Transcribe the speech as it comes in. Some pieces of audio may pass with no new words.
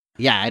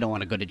Yeah, I don't want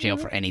to go to jail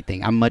for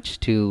anything. I'm much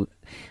too,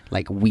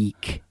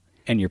 weak.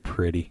 And you're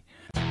pretty.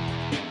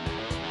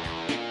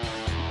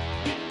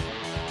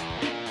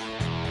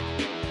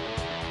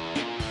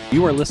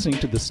 You are listening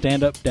to the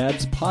Stand Up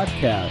Dads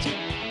podcast.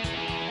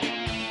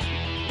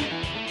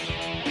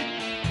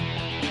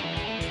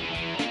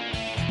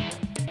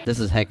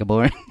 This is hecka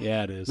boring.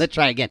 Yeah, it is. Let's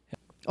try again.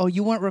 Oh,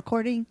 you weren't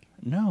recording?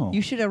 No.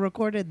 You should have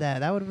recorded that.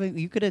 That would have been.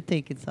 You could have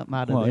taken something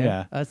out of Well,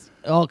 there. yeah.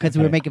 Because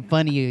we were making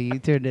fun of you. You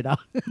turned it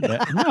off.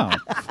 No,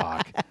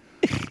 fuck.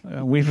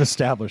 We've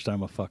established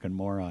I'm a fucking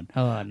moron.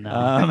 Oh,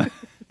 no.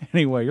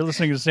 Anyway, you're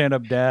listening to Stand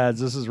Up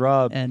Dads. This is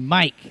Rob. And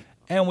Mike.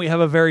 And we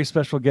have a very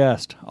special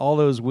guest. All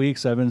those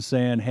weeks I've been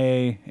saying,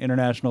 hey,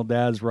 international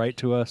dads, write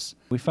to us.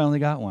 We finally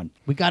got one.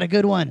 We got a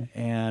good one.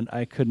 And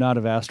I could not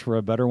have asked for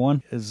a better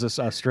one. Is this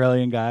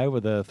Australian guy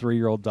with a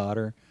 3-year-old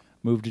daughter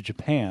moved to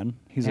Japan.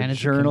 He's a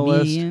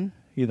journalist.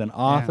 He's an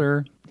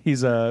author. Yeah.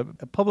 He's a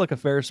public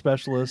affairs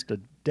specialist, a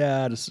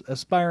dad,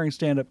 aspiring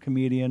stand-up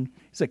comedian.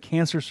 He's a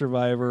cancer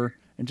survivor.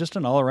 And just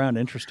an all-around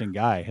interesting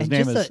guy. His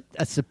name is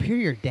a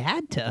superior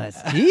dad to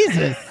us.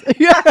 Jesus.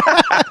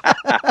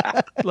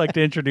 I'd like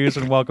to introduce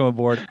and welcome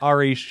aboard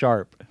Ari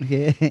Sharp.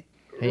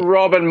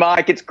 Rob and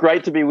Mike, it's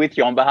great to be with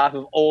you on behalf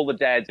of all the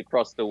dads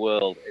across the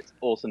world. It's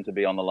awesome to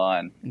be on the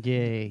line.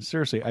 Yay.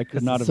 Seriously, I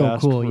could not have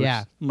asked cool, for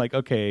yeah. I'm like,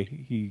 okay,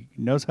 he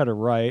knows how to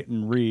write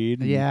and read.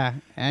 And yeah.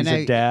 And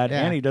he's a dad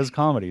and he does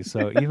comedy,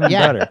 so even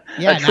yeah. better.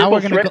 Yeah, now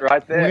we're gonna go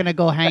right there. we're gonna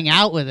go hang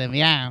out with him,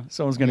 yeah.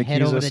 Someone's gonna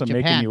accuse us of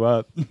making you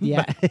up.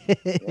 Yeah.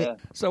 Yeah.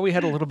 So we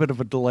had a little bit of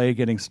a delay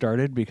getting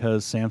started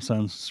because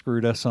Samsung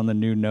screwed us on the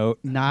new Note.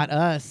 Not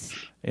us.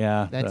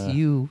 Yeah. That's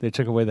you. They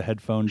took away the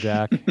headphone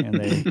jack and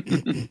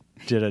they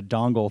did a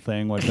dongle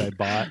thing, which I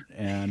bought.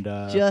 And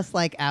just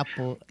like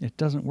Apple. It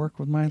doesn't work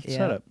with my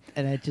setup.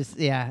 And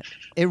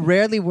it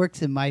rarely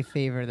works in my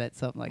favor that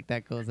something like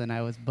that goes. And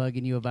I was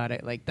bugging you about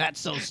it. Like, that's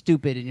so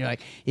stupid. And you're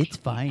like, it's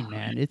fine,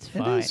 man. It's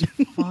fine. It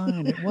is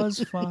fine. It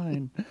was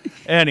fine.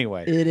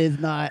 Anyway. It is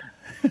not.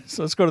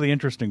 So let's go to the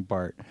interesting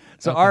part.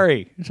 So, okay.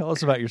 Ari, tell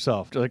us about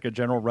yourself. Just like a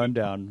general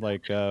rundown.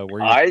 Like,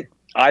 where you...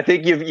 I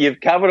think you've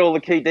covered all the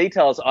key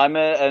details. I'm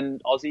an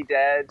Aussie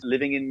dad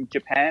living in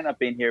Japan. I've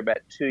been here about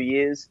 2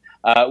 years.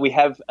 We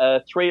have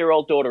a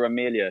 3-year-old daughter,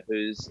 Amelia,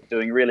 who's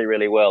doing really,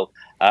 really well.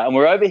 And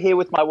we're over here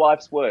with my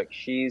wife's work.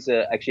 She's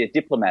actually a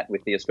diplomat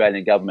with the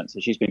Australian government, so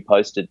she's been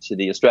posted to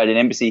the Australian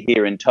embassy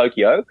here in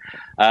Tokyo.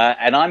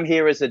 And I'm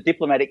here as a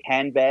diplomatic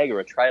handbag or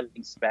a trailing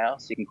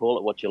spouse. You can call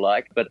it what you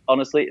like. But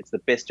honestly, it's the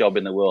best job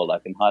in the world. I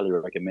can highly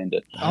recommend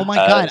it. Oh, my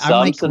God.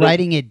 I'm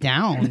writing it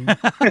down.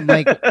 I'm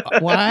like,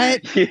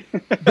 what?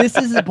 This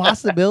is a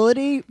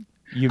possibility?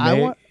 You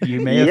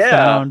may have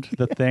found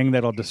the thing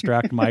that'll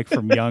distract Mike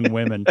from young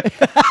women.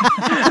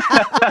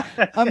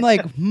 I'm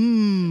like,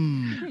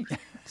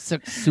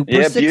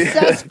 super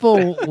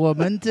successful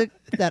woman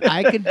that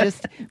I could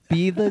just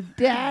be the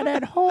dad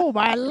at home.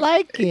 I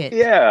like it.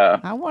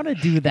 Yeah. I want to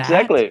do that.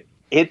 Exactly.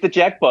 Hit the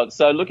jackpot.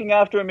 So looking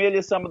after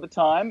Amelia some of the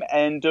time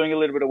and doing a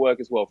little bit of work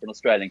as well for an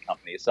Australian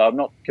company. So I'm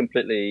not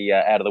completely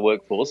out of the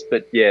workforce,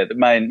 but yeah, the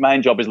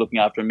main job is looking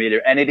after Amelia.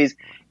 And it is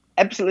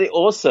absolutely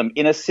awesome.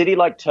 In a city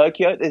like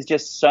Tokyo, there's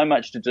just so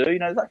much to do.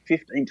 There's like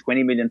 15,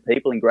 20 million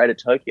people in greater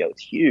Tokyo.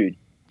 It's huge.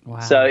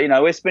 Wow.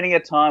 So, we're spending our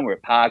time, we're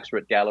at parks, we're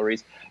at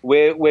galleries.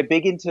 We're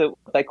big into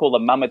what they call the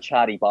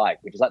Mamachari bike,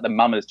 which is like the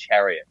mama's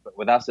chariot. But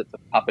with us, it's the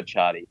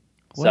Papachari.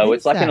 So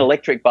it's like an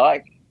electric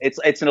bike.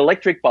 It's an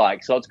electric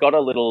bike, so it's got a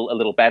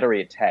little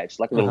battery attached,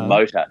 like a little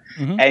motor.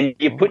 Mm-hmm. And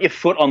you put your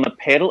foot on the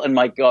pedal, and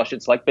my gosh,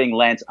 it's like being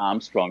Lance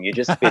Armstrong. You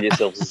just feel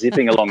yourself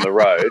zipping along the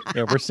road.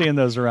 Yeah, we're seeing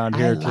those around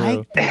here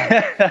too.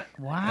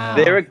 Wow,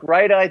 they're a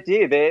great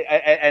idea.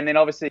 And then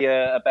obviously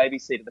a baby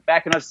seat at the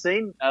back. And I've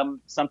seen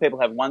some people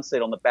have one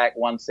seat on the back,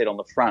 one seat on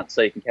the front,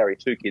 so you can carry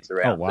 2 kids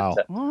around. Oh wow!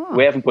 But,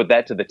 we haven't put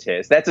that to the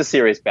test. That's a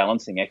serious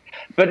balancing act.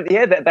 But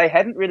yeah, they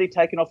hadn't really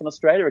taken off in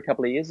Australia a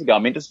couple of years ago. I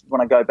mean, just when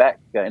I go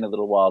back in a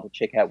little while to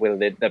check out whether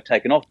they've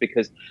taken off,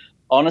 because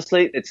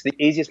honestly, it's the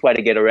easiest way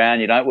to get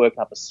around. You don't work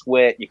up a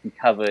sweat. You can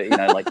cover,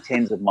 like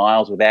tens of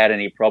miles without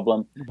any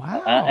problem.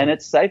 Wow. And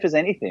it's safe as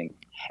anything.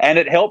 And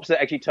it helps.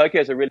 Actually, Tokyo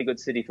is a really good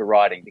city for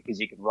riding because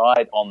you can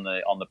ride on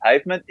the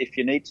pavement if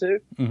you need to.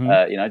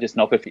 Mm-hmm. Just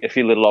knock a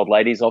few little old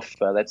ladies off.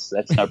 That's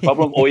no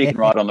problem. Or you can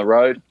ride on the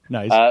road.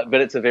 Nice.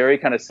 But it's a very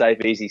kind of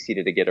safe, easy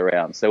city to get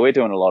around. So we're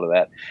doing a lot of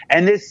that.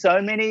 And there's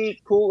so many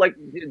cool. Like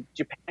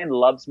Japan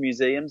loves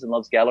museums and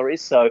loves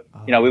galleries. So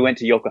we went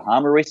to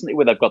Yokohama recently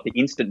where they've got the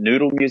instant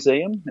noodle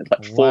museum. It's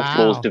like 4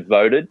 floors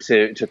devoted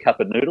to a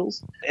cup of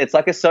noodles. It's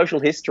like a social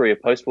history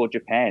of post-war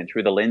Japan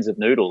through the lens of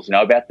noodles.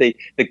 About the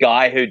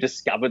guy who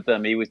discovered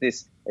them. He was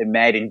this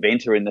mad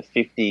inventor in the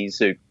 50s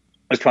who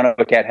was trying to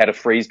work out how to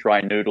freeze dry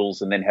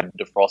noodles and then have them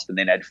defrost and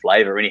then add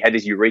flavor. And he had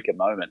this eureka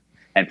moment.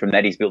 And from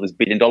that, he's built this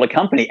billion-dollar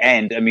company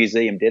and a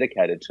museum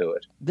dedicated to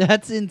it.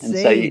 That's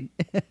insane.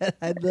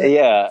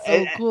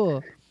 So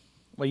cool.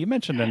 Well, you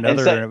mentioned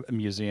another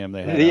museum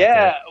they had.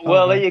 Yeah,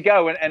 well, there you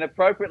go. And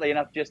appropriately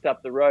enough, just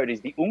up the road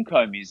is the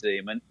Unko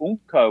Museum. And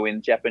Unko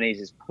in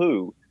Japanese is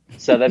poo.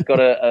 So they've got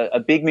a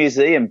big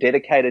museum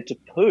dedicated to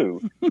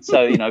poo.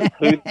 So,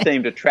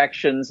 poo-themed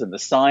attractions and the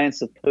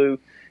science of poo.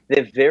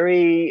 They're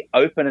very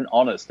open and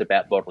honest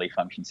about bodily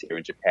functions here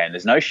in Japan.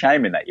 There's no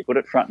shame in that. You put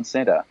it front and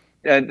center.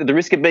 The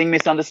risk of being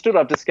misunderstood,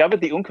 I've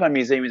discovered the Unkai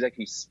Museum is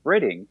actually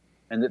spreading,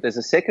 and that there's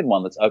a second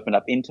one that's opened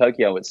up in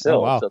Tokyo itself.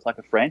 Oh, wow. So it's like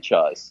a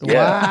franchise.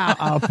 Yeah.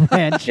 Wow, a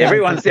franchise.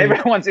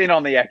 Everyone's in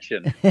on the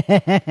action.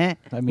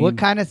 What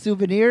kind of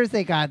souvenirs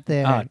they got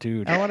there? Ah,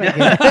 dude. I want to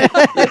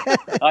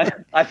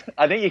get.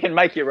 I think you can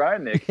make your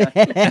own there.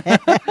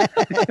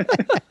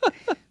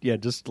 Yeah,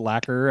 just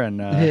lacquer and,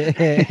 Yeah.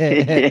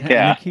 and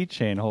a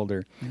keychain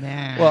holder.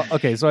 Nah. Well,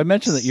 okay, so I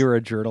mentioned that you were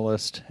a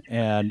journalist,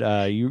 and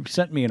you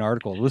sent me an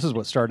article. This is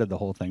what started the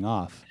whole thing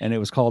off, and it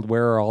was called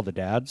 "Where Are All the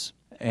Dads?"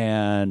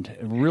 And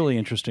a really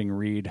interesting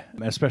read,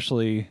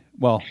 especially,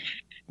 well,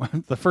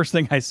 the first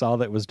thing I saw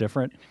that was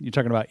different. You're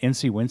talking about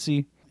Incy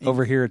Wincy.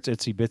 Over here, it's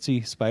Itsy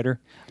Bitsy Spider.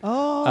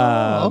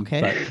 Oh,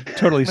 okay. But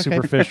totally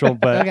superficial,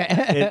 but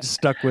it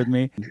stuck with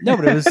me. No,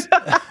 but it was...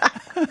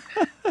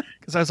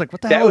 Because I was like,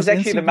 what the hell is That was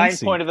actually the main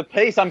point of the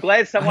piece. I'm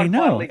glad someone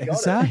finally got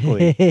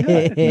it.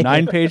 Yeah,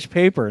 9-page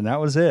paper, and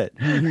that was it.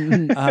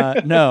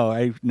 Now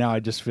I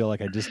just feel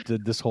like I just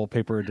did this whole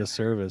paper a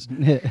disservice.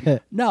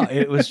 No,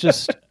 it was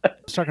just... I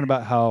was talking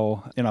about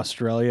how in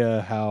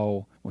Australia,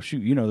 well,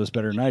 shoot, you know this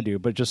better than I do,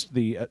 but just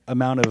the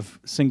amount of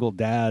single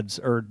dads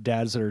or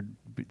dads that are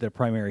their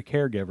primary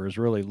caregiver is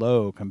really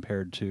low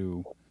compared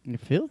to... It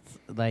feels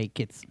like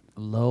it's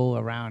low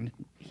around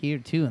here,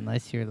 too,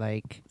 unless you're,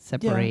 like,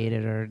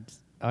 separated or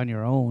on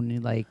your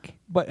own.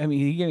 But, I mean,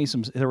 he gave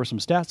me there were some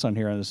stats on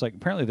here, and it's like,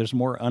 apparently there's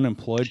more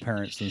unemployed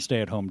parents than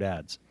stay-at-home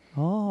dads.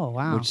 Oh,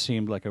 wow. Which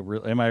seemed like a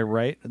real... Am I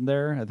right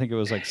there? I think it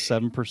was like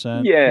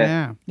 7%.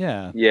 Yeah.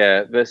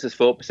 Yeah, versus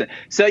 4%.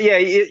 So, yeah,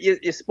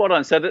 you're spot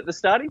on. So the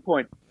starting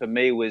point for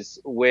me was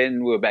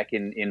when we were back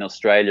in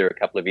Australia a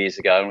couple of years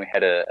ago, and we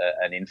had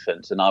an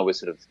infant, and I was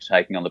sort of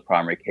taking on the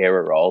primary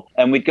carer role.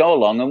 And we'd go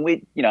along and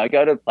we'd,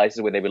 go to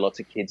places where there'd be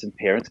lots of kids and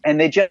parents, and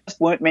there just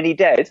weren't many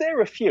dads. There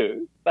were a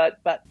few, but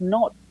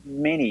not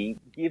many,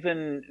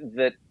 given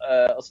that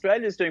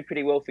Australia's doing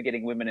pretty well for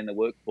getting women in the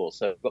workforce.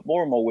 So we've got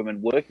more and more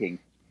women working,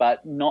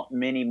 but not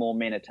many more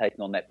men are taking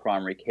on that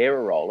primary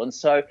carer role. And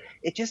so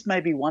it just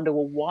made me wonder,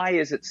 well, why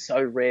is it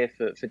so rare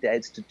for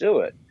dads to do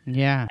it?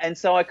 Yeah. And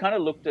so I kind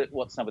of looked at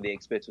what some of the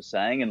experts were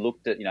saying and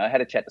looked at, I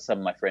had a chat to some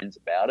of my friends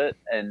about it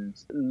and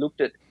looked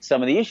at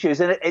some of the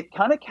issues. And it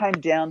kind of came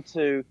down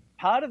to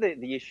part of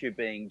the issue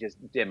being just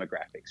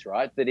demographics,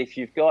 right? That if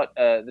you've got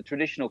the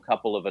traditional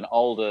couple of an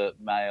older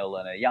male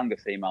and a younger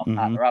female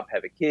partner up,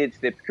 have a kid,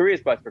 their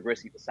careers both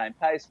progressing at the same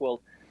pace,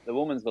 well, the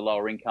woman's the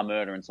lower income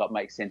earner, and so it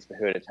makes sense for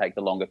her to take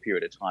the longer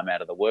period of time out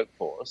of the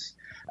workforce.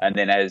 And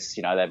then as,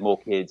 they have more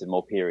kids and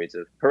more periods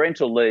of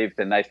parental leave,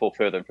 then they fall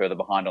further and further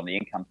behind on the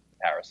income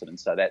comparison. And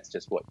so that's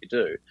just what you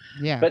do.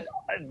 Yeah. But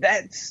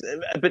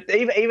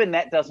even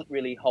that doesn't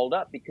really hold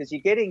up, because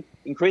you're getting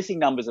increasing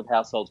numbers of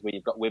households where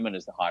you've got women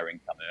as the higher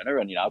income earner.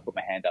 And, I put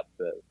my hand up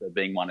for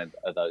being one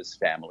of those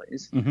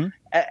families. Mm-hmm.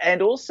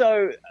 And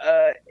also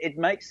it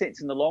makes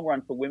sense in the long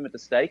run for women to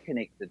stay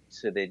connected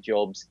to their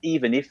jobs,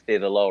 even if they're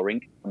the lower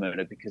income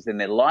earner, because then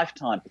their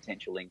lifetime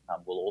potential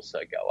income will also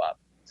go up.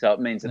 So it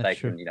means that they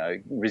can,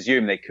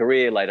 resume their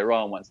career later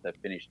on once they've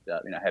finished,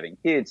 having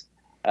kids.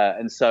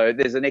 And so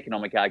there's an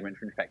economic argument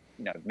for, in fact,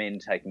 men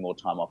taking more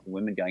time off than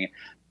women going in.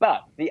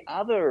 But the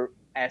other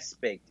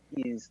aspect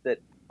is that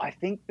I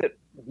think that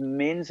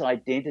men's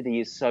identity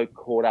is so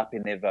caught up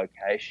in their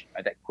vocation.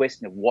 That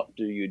question of what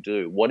do you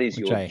do? What is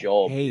your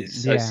job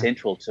is so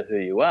central to who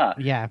you are.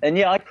 Yeah. And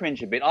I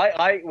cringe a bit.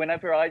 I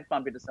whenever I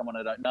bump into someone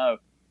I don't know,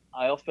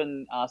 I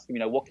often ask them,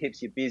 what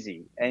keeps you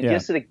busy? And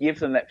just sort of give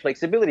them that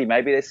flexibility.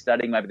 Maybe they're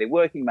studying, maybe they're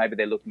working, maybe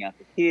they're looking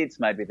after kids,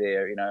 maybe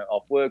they're,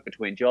 off work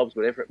between jobs,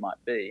 whatever it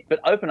might be. But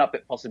open up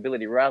that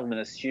possibility rather than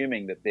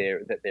assuming that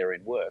they're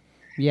in work.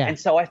 Yeah. And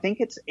so I think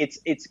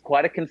it's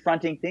quite a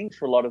confronting thing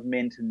for a lot of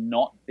men to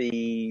not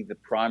be the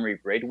primary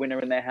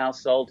breadwinner in their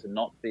household, to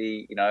not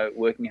be,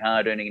 working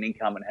hard, earning an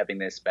income and having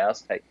their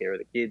spouse take care of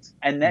the kids.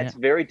 And that's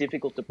very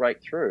difficult to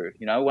break through.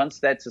 Once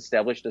that's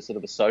established as sort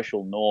of a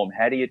social norm,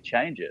 how do you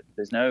change it?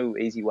 There's no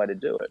easy way to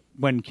do it.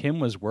 When Kim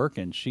was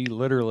working, she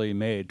literally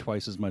made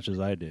twice as much as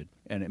I did.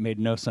 And it made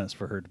no sense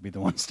for her to be the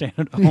one staying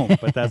at home,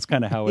 but that's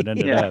kind of how it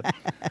ended up.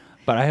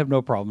 But I have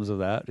no problems with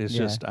that. It's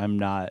just I'm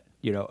not,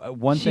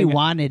 one thing. She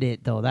wanted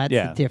it, though. That's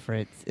the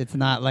difference. It's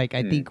not like,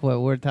 I think what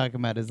we're talking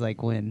about is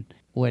like when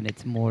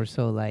it's more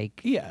so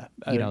like,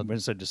 when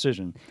it's a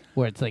decision.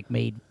 Where it's like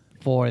made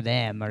for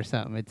them or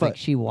something. It's like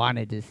she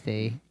wanted to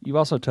stay. You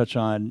also touch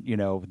on,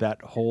 that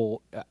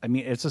whole,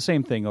 it's the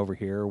same thing over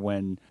here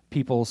when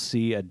people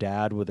see a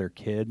dad with their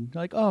kid,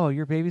 like, oh,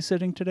 you're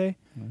babysitting today?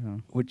 Mm-hmm.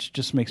 Which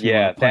just makes me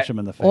want to punch them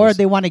in the face. Or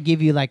they want to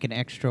give you like an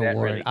extra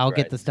award. Really I'll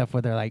get the stuff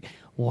where they're like,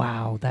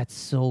 wow, that's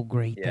so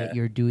great that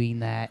you're doing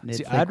that. And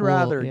see, it's like, I'd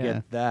rather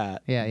get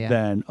that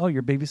than, oh,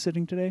 you're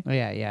babysitting today? Oh,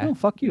 yeah. Oh,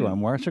 fuck you.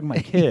 I'm watching my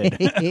kid.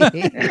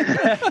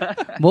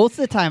 Most of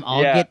the time,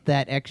 I'll get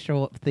that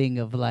extra thing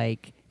of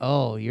like,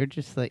 oh, you're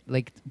just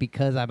like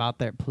because I'm out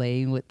there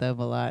playing with them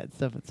a lot and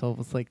stuff. It's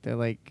almost like they're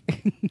like,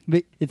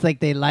 it's like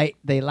they like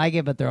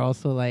it, but they're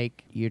also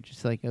like you're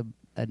just like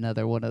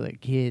another one of their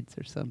kids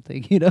or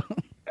something, you know.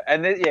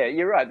 And yeah,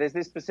 you're right. There's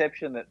this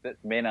perception that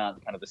men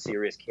aren't kind of the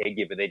serious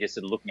caregiver; they're just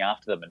sort of looking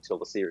after them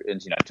until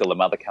until the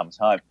mother comes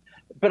home.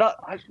 But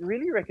I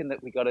really reckon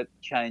that we got to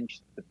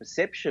change the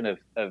perception of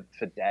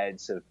for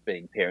dads of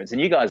being parents. And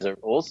you guys are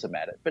awesome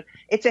at it. But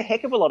it's a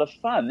heck of a lot of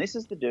fun. This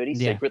is the dirty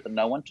secret that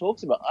no one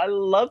talks about. I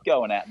love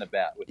going out and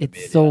about with it's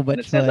the so much fun. And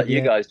it sounds like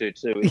you guys do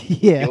too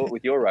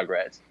with your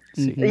Rugrats.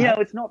 Mm-hmm. You know,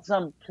 it's not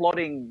some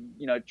plodding,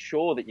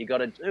 chore that you got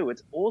to do.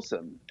 It's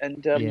awesome.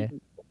 And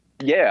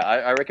yeah,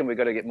 I reckon we've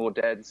got to get more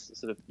dads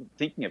sort of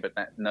thinking about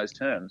that in those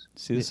terms.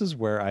 See, this is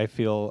where I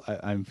feel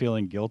I'm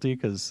feeling guilty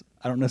because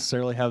I don't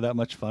necessarily have that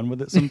much fun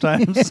with it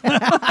sometimes.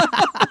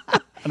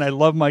 And I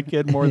love my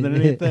kid more than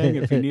anything.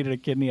 If he needed a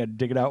kidney, I'd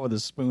dig it out with a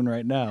spoon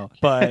right now.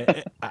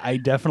 But I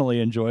definitely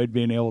enjoyed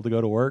being able to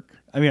go to work.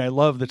 I mean, I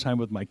love the time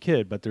with my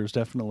kid, but there's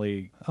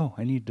definitely,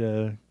 I need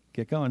to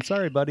get going.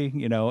 Sorry, buddy.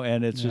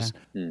 And it's just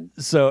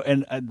so,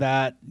 and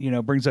that,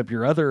 brings up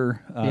your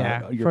other,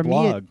 your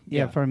blog.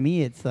 For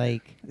me, it's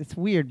like, it's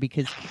weird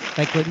because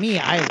like with me,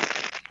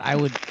 I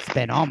would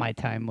spend all my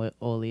time with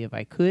Oli if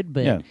I could,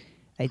 but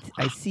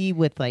I see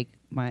with like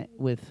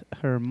with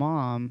her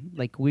mom,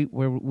 like we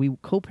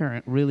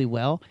co-parent really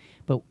well,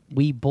 but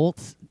we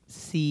both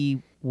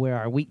see where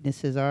our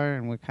weaknesses are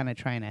and we're kind of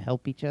trying to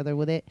help each other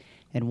with it.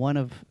 And one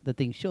of the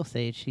things she'll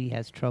say is she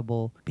has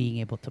trouble being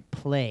able to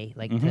play,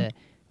 like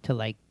to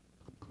like,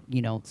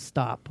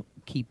 stop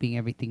keeping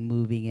everything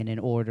moving and in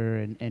order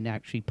and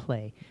actually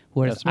play.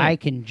 Whereas I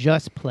can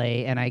just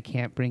play and I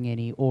can't bring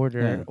any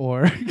order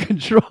or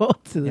control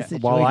to the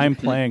situation. While I'm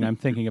playing, I'm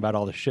thinking about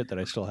all the shit that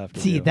I still have to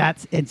do.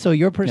 And so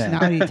your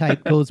personality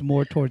type goes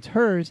more towards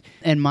hers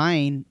and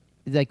mine.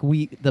 Like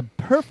the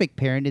perfect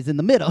parent is in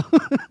the middle.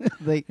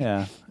 But.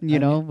 Yeah,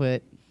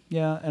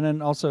 and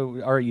then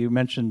also, you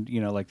mentioned,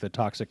 like the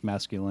toxic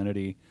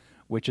masculinity,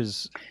 which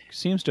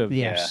seems to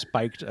have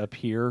spiked up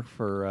here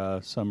for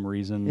some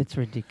reason. It's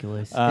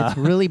ridiculous. It's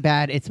really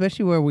bad,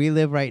 especially where we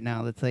live right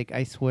now. It's like,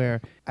 I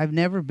swear, I've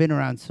never been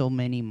around so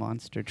many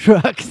monster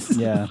trucks.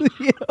 Yeah.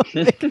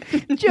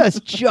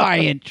 Just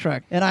giant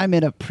truck. And I'm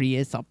in a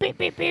Prius, so beep,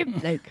 beep,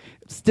 beep. Like,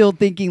 still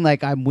thinking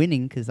like I'm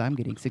winning because I'm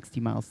getting 60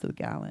 miles to the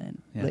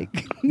gallon. Yeah.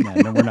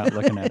 No, we're not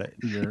looking at it.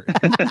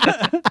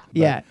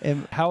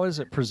 How is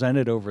it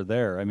presented over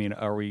there? I mean,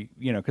 are we,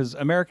 because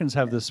Americans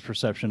have this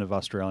perception of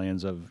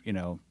Australians of,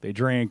 they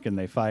drink and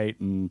they fight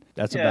and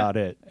that's about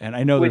it. And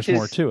I know there's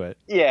more to it.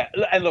 Yeah.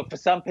 And look, for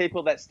some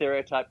people, that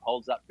stereotype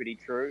holds up pretty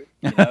true.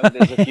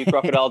 There's a few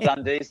Crocodile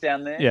Dundees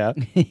down there. Yeah.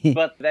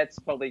 But that's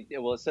probably,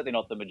 it's certainly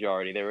not the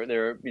majority.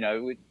 There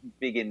are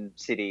big in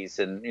cities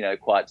and,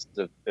 quite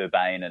sort of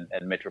urbane and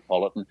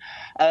metropolitan.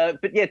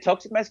 But yeah,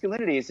 toxic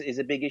masculinity is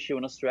a big issue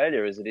in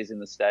Australia as it is in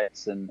the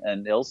States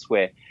and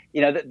elsewhere.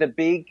 The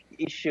big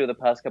issue of the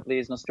past couple of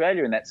years in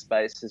Australia in that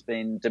space has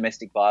been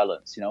domestic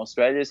violence.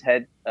 Australia's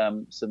had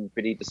some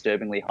pretty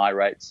disturbingly high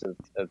rates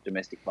of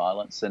domestic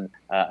violence and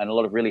a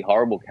lot of really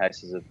horrible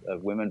cases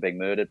of women being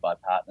murdered by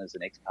partners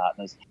and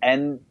ex-partners.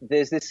 And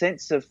there's this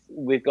sense of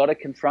we've got to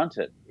confront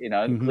it.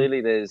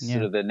 Clearly there's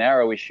sort of the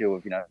narrow issue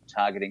of,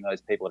 targeting those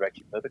people that are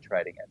actually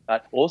perpetrating it.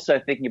 But also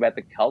thinking about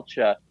the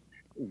culture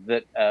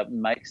that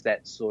makes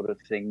that sort of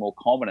thing more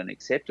common and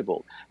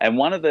acceptable. And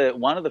one of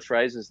the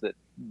phrases that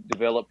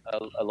developed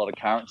a lot of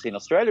currency in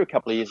Australia a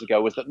couple of years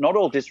ago was that not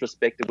all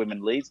disrespect of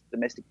women leads to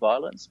domestic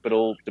violence, but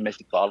all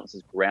domestic violence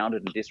is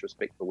grounded in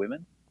disrespect for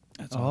women.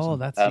 That's awesome.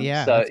 That's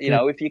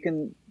if you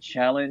can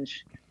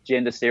challenge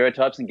gender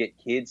stereotypes and get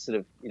kids sort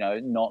of,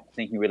 not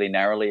thinking really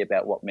narrowly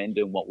about what men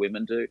do and what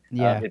women do,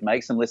 it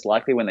makes them less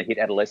likely when they hit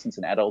adolescence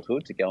and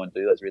adulthood to go and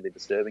do those really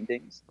disturbing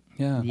things.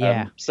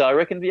 Yeah. So I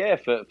reckon,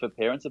 for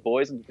parents of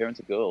boys and parents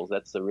of girls,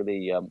 that's a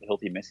really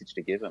healthy message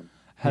to give them.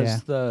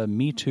 Has the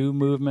Me Too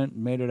movement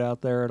made it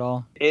out there at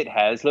all? It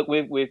has. Look,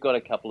 we've got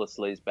a couple of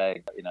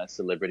sleazebag,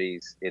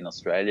 celebrities in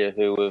Australia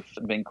who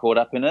have been caught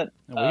up in it.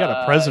 We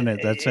got a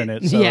president that's in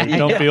it, so you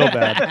don't feel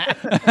bad.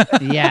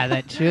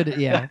 That should.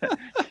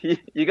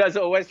 You guys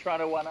are always trying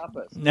to one-up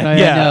us.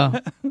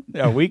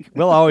 Yeah,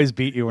 we'll always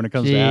beat you when it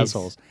comes to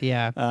assholes.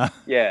 Yeah.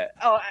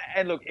 Oh,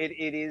 and look,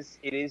 it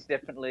is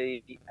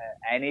definitely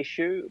an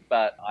issue,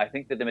 but I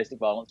think the domestic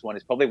violence one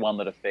is probably one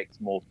that affects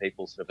more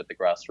people sort of at the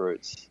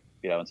grassroots.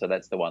 And so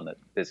that's the one that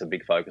there's a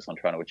big focus on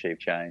trying to achieve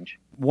change.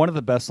 One of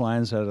the best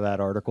lines out of that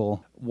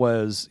article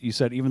was, you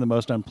said, even the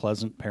most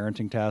unpleasant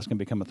parenting task can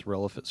become a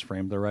thrill if it's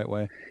framed the right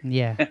way.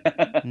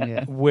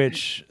 Yeah.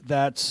 Which,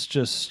 that's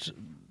just,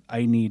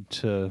 I need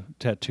to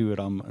tattoo it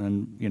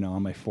on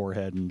my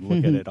forehead and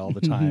look at it all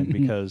the time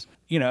because,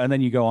 and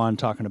then you go on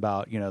talking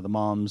about, the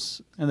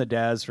moms and the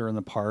dads that are in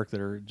the park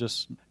that are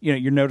just,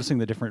 you're noticing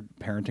the different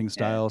parenting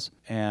styles.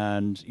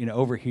 And,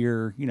 over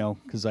here,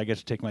 because I get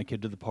to take my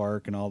kid to the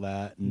park and all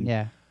that.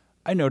 And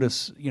I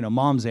notice,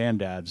 moms and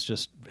dads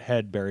just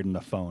head buried in the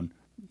phone,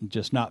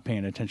 just not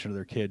paying attention to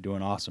their kid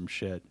doing awesome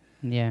shit.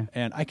 Yeah.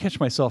 And I catch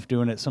myself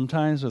doing it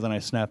sometimes, but then I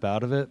snap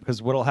out of it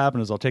because what'll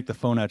happen is I'll take the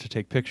phone out to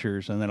take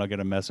pictures, and then I'll get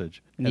a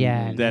message.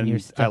 And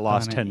then I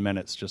lost 10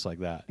 minutes just like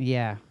that.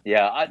 Yeah.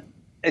 Yeah.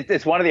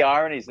 It's one of the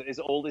ironies that there's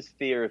all this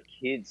fear of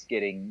kids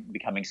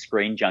becoming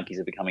screen junkies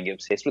and becoming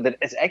obsessed with it.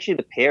 It's actually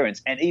the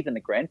parents and even the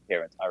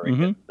grandparents, I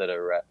reckon, that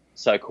are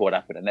so caught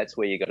up in it. And that's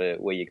where you got to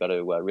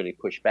really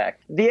push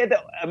back.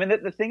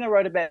 The thing I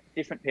wrote about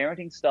different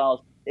parenting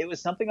styles, it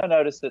was something I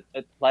noticed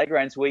at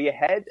playgrounds where you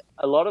had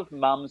a lot of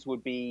mums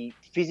would be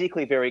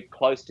physically very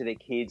close to their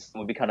kids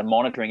and would be kind of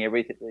monitoring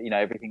everything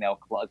they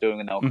were doing,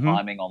 and they were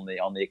climbing on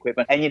the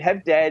equipment. And you'd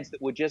have dads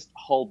that would just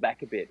hold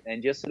back a bit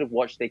and just sort of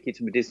watch their kids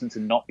from a distance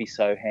and not be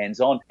so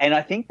hands-on. And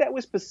I think that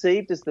was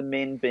perceived as the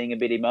men being a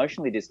bit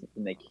emotionally distant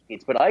from their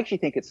kids. But I actually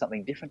think it's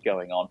something different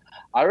going on.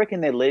 I reckon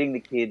they're letting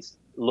the kids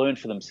learn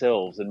for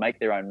themselves and make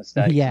their own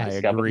mistakes and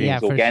discover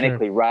things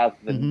organically rather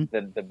than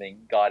being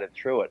guided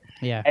through it.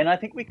 Yeah. And I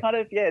think we kind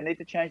of need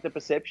to change the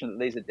perception that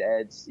these are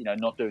dads,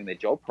 not doing their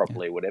job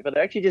properly or whatever.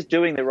 They're actually just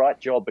doing the right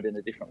job but in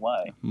a different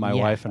way. My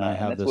wife and I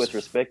have that's worth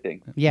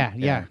respecting.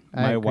 Yeah.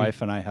 My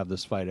wife and I have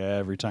this fight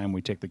every time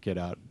we take the kid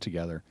out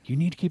together. You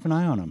need to keep an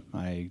eye on him.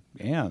 I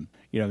am.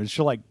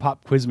 She'll like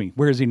pop quiz me.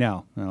 Where is he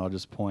now? And I'll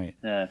just point.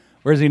 Yeah.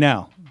 Where is he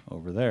now?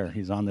 Over there.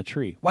 He's on the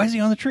tree. Why is he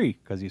on the tree?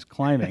 Because he's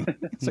climbing.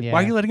 It's like,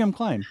 why are you letting him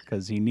climb?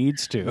 Because he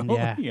needs to.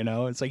 Yeah.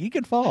 It's like he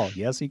could fall.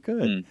 Yes, he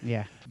could.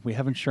 Yeah. We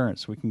have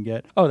insurance. We can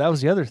get. Oh, that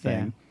was the other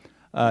thing.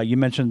 Yeah. You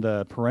mentioned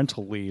the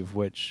parental leave,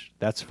 which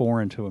that's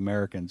foreign to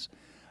Americans.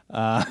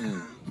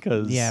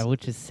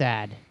 Which is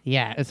sad.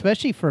 Yeah,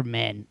 especially for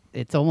men.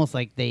 It's almost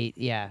like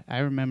I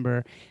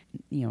remember,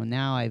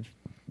 now I've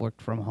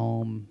worked from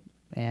home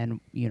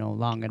and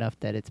long enough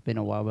that it's been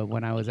a while, but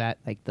when I was at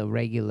like the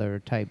regular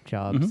type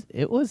jobs,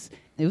 it was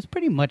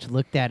pretty much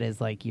looked at as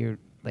like you're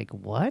like,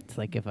 what?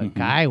 Like if a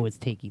guy was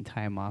taking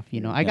time off,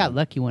 I got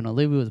lucky when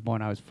Olivia was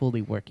born, I was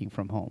fully working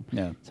from home.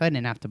 Yeah. So I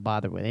didn't have to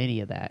bother with any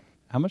of that.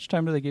 How much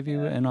time do they give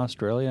you in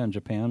Australia and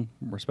Japan,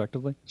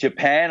 respectively?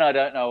 Japan, I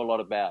don't know a lot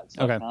about,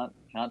 so okay. I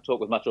can't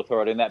talk with much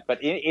authority on that.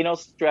 But in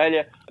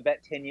Australia, about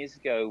 10 years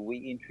ago, we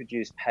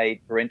introduced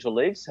paid parental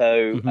leave.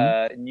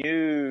 So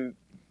new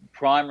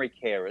primary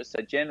carers,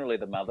 so generally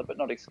the mother, but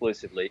not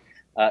exclusively,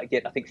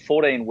 get, I think,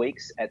 14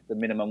 weeks at the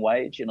minimum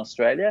wage in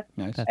Australia.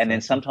 Nice. And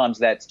then sometimes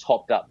that's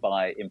topped up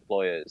by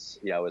employers,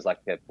 as like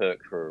a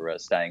perk for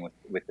staying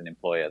with an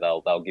employer.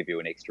 They'll give you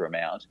an extra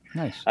amount.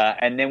 Nice.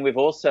 And then we've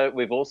also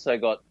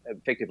got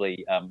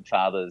effectively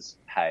father's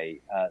pay.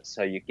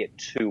 So you get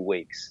 2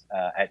 weeks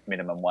at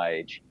minimum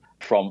wage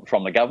from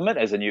the government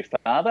as a new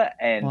father,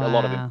 and a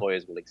lot of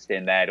employers will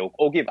extend that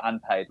or give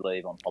unpaid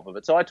leave on top of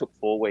it. So I took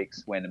 4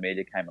 weeks when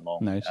Amelia came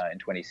along in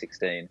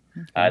 2016.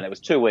 And it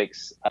was 2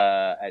 weeks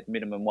at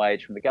minimum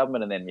wage from the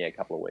government, and then a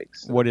couple of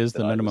weeks. What is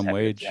the minimum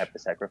wage? Have to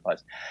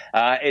sacrifice.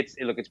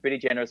 It's pretty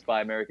generous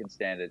by American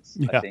standards.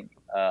 Yeah.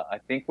 I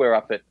think we're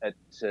up at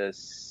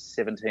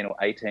 17 or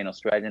 18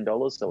 Australian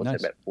dollars, so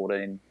it's about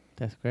 14.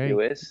 That's great.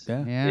 US.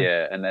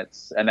 Yeah, and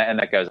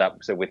that goes up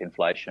with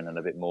inflation and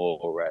a bit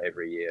more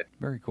every year.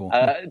 Very cool.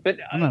 But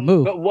I'm gonna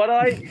move. But what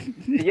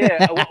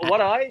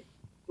I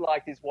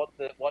like is what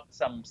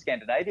some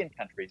Scandinavian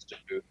countries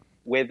do,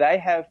 where they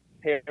have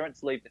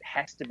parents leave that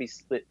has to be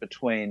split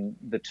between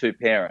the two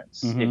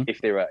parents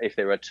if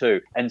there are two,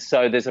 and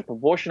so there's a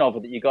proportion of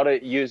it that you got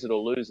to use it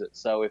or lose it.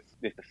 So if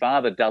the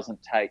father doesn't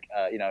take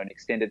an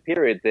extended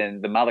period,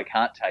 then the mother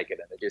can't take it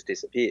and it just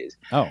disappears.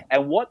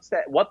 And what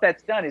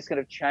that's done is kind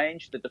of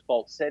change the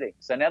default setting.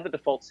 So now the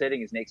default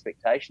setting is an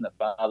expectation that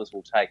fathers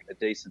will take a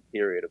decent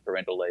period of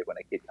parental leave when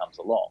a kid comes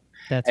along.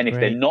 If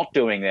they're not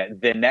doing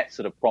that, then that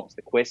sort of prompts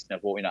the question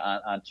of,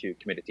 aren't you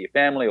committed to your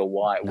family, or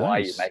why are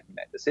you making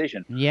that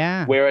decision?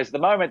 Yeah. Whereas at the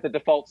moment, the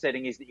default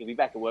setting is that you'll be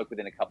back at work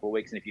within a couple of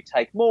weeks, and if you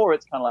take more,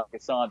 it's kind of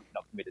like a sign that you're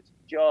not committed to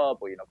the job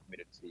or you're not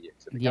committed to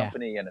the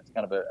company, and it's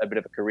kind of a bit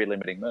of a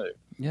career-limiting move.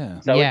 Yeah.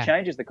 So it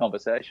changes the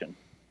conversation.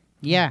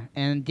 Yeah,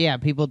 and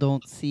people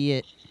don't see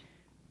it.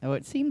 Oh,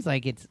 it seems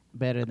like it's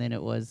better than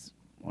it was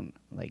when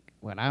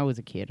I was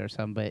a kid or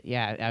something. But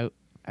I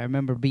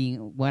remember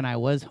when I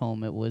was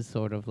home, it was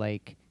sort of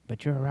like,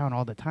 but you're around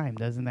all the time,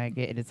 doesn't that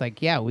get? And it's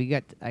like, I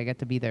got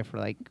to be there for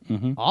like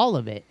all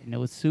of it, and it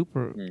was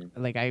super.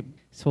 Like, I'm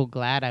so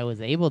glad I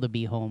was able to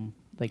be home.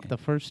 Like the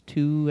first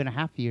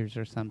 2.5 years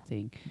or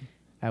something,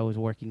 I was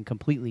working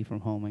completely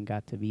from home and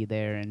got to be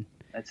there. And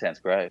that sounds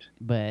great.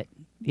 But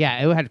it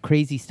had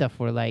crazy stuff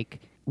where like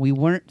we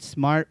weren't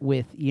smart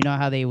with,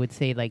 how they would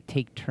say like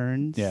take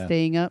turns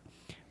staying up.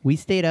 We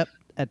stayed up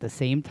at the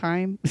same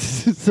time,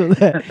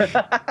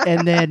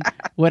 and then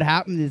what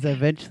happened is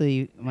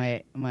eventually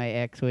my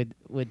ex would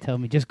tell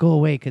me, just go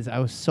away, because I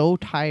was so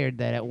tired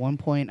that at one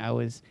point I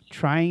was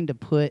trying to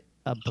put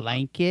a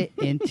blanket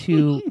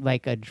into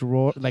like a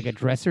drawer, like a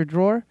dresser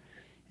drawer,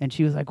 and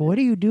she was like, what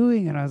are you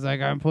doing? And I was like,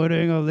 I'm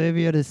putting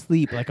Olivia to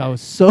sleep. Like I was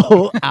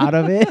so out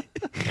of it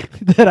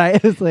that I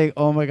was like,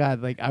 oh my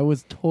god, like I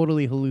was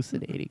totally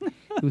hallucinating.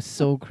 It was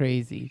so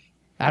crazy.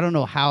 I don't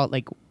know how,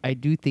 like, I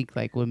do think,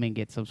 like, women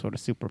get some sort of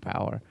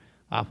superpower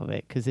off of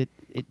it, because it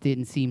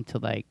didn't seem to,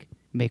 like,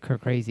 make her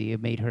crazy.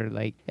 It made her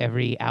like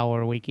every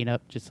hour waking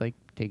up, just like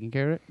taking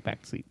care of it,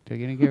 back to sleep,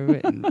 taking care of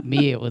it. And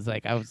me, it was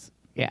like I was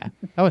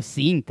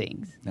seeing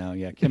things. No,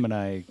 yeah, Kim and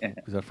I,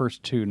 the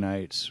first 2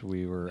 nights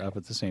we were up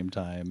at the same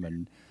time,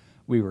 and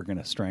we were going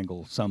to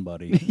strangle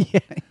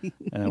somebody.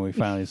 And then we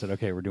finally said,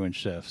 okay, we're doing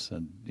shifts,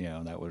 and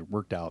that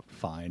worked out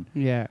fine.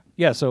 Yeah.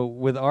 So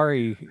with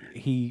Ari,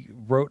 he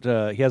wrote,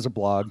 he has a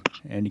blog,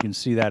 and you can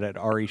see that at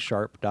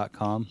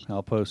arisharp.com.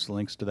 I'll post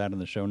links to that in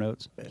the show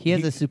notes. He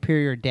has a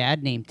superior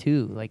dad name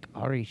too, like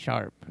Ari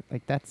Sharp.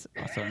 Like that's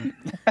awesome.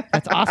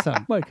 That's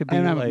awesome. Well, it could be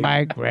and like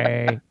Mike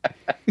Gray.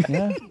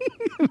 Yeah.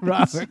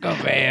 Robert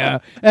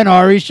Gouveia and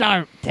Ari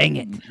Sharp. Dang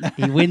it.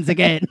 He wins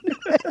again.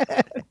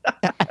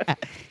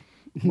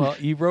 Well,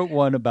 you wrote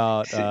one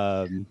about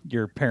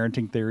your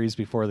parenting theories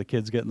before the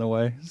kids get in the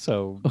way.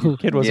 So your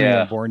kid wasn't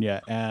even born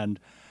yet. And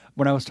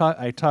when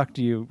I talked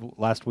to you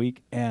last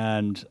week,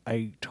 and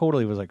I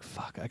totally was like,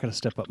 fuck, I got to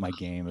step up my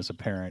game as a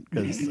parent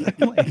because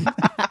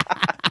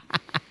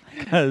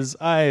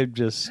I'm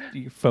just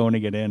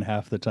phoning it in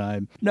half the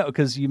time. No,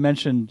 because you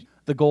mentioned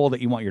the goal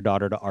that you want your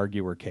daughter to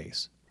argue her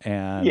case.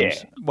 And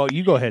well,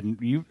 you go ahead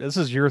and this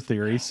is your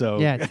theory. So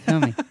yeah, tell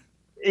me.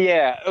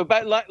 Yeah,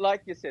 but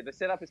like you said, the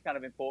setup is kind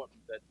of important.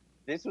 That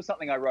this was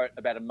something I wrote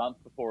about a month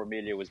before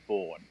Amelia was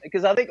born,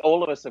 because I think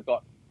all of us have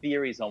got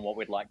theories on what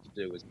we'd like to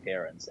do as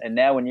parents. And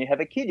now when you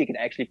have a kid, you can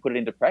actually put it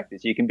into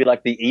practice. You can be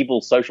like the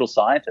evil social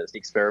scientist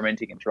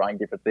experimenting and trying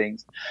different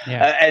things.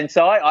 Yeah. And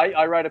so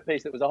I wrote a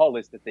piece that was a whole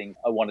list of things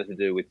I wanted to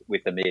do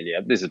with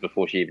Amelia. This is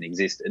before she even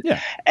existed. Yeah.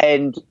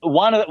 And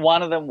one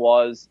of them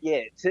was,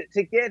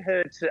 to get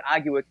her to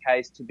argue a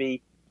case, to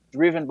be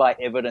driven by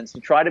evidence, to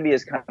try to be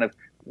as kind of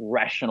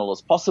rational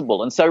as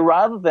possible. And so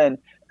rather than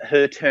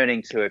her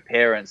turning to her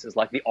parents as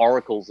like the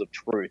oracles of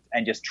truth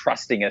and just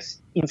trusting us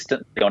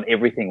instantly on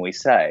everything we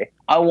say,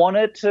 I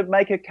wanted to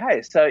make a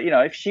case. So,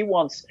 if she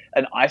wants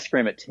an ice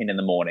cream at 10 in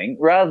the morning,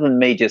 rather than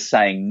me just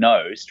saying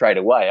no straight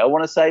away, I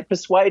want to say,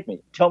 persuade me.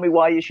 Tell me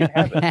why you should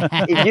have it.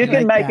 If you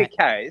can make a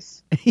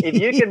case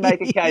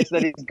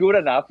that is good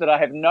enough that I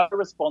have no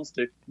response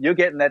to, you're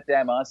getting that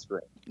damn ice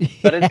cream.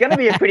 But it's going to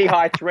be a pretty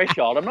high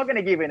threshold. I'm not going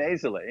to give in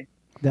easily.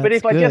 But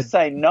if I just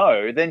say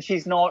no, then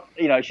she's not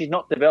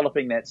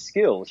developing that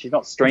skill. She's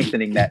not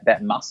strengthening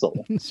that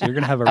muscle. So you're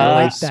going to have a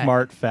really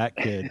smart fat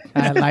kid.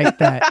 I like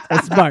that.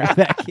 A smart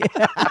fat kid.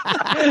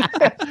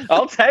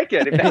 I'll take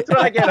it. If that's what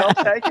I get, I'll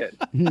take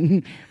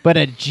it. But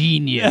a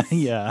genius.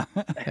 Yeah.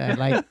 I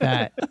like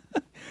that.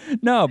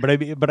 No,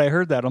 but I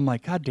heard that. I'm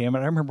like, God damn it.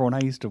 I remember when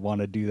I used to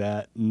want to do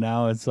that.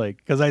 Now it's like,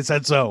 because I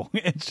said so.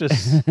 It's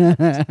just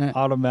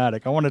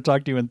automatic. I want to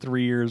talk to you in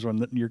 3 years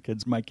when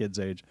my kid's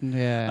age.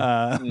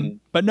 Yeah.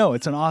 But no,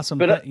 it's an awesome,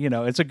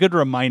 it's a good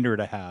reminder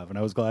to have. And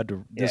I was glad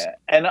to.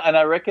 And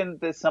I reckon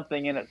there's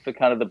something in it for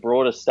kind of the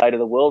broader state of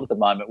the world at the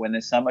moment, when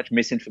there's so much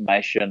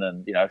misinformation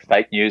and,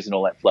 fake news and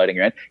all that floating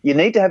around. You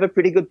need to have a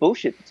pretty good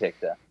bullshit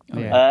detector.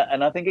 Yeah.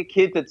 And I think a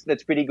kid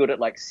that's pretty good at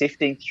like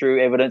sifting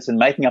through evidence and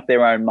making up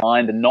their own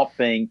mind and not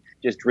being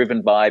just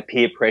driven by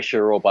peer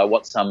pressure or by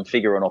what some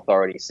figure in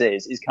authority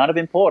says is kind of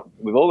important.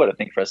 We've all got to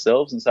think for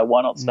ourselves, and so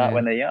why not start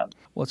when they're young?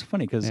 Well, it's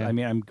funny because,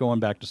 I'm going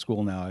back to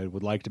school now. I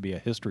would like to be a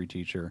history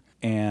teacher,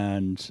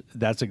 and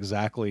that's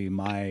exactly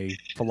my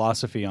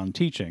philosophy on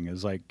teaching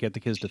is like get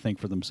the kids to think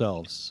for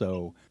themselves.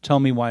 So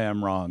tell me why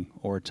I'm wrong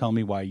or tell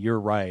me why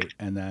you're right,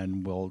 and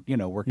then we'll,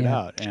 work it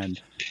out.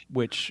 And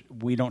which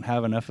we don't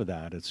have enough of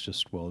that. It's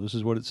just, well, this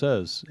is what it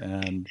says.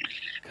 And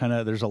kind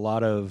of there's a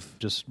lot of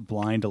just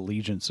blind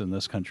allegiance in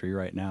this country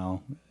right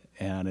now,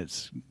 and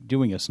it's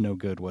doing us no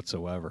good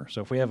whatsoever.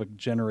 So if we have a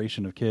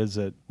generation of kids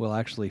that will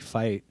actually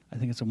fight, I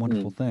think it's a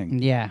wonderful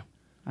thing. Yeah.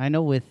 I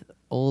know with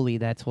Oli,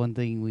 that's one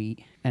thing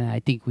and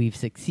I think we've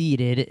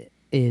succeeded,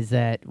 is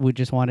that we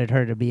just wanted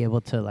her to be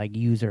able to like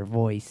use her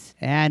voice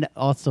and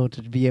also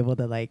to be able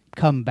to like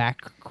come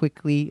back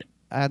quickly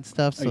on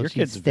stuff, so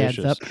she stands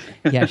up.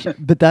 Yeah,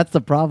 but that's the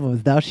problem,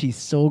 is now she's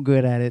so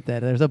good at it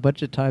that there's a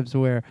bunch of times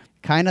where,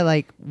 kind of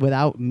like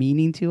without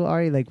meaning to,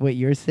 Ari, like what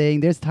you're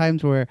saying, there's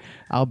times where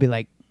I'll be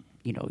like,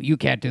 you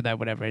can't do that,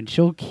 whatever, and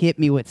she'll hit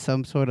me with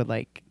some sort of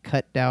like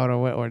cut down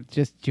or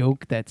just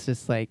joke that's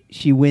just like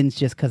she wins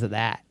just because of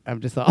that.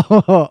 I'm just like,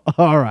 oh,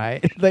 all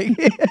right. Like,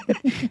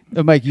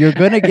 I'm like, you're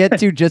gonna get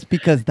to just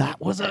because that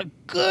was a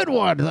good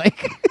one.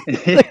 Like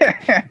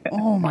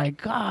oh my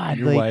God,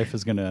 your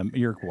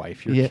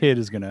kid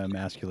is gonna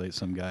emasculate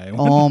some guy.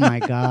 Oh my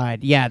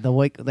God, yeah, the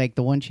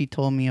one she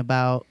told me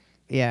about.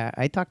 Yeah,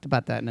 I talked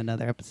about that in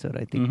another episode,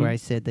 I think, where I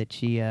said that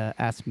she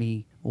asked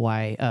me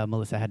why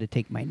Melissa had to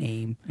take my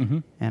name.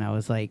 And I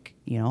was like,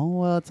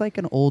 well, it's like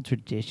an old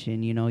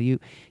tradition. You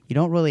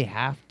don't really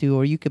have to,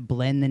 or you could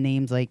blend the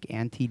names like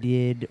Auntie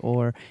did,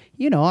 or,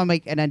 I'm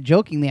like, and then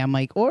jokingly, I'm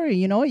like, or,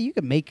 you know what, you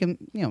could make him,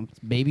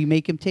 maybe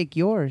make him take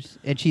yours.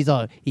 And she's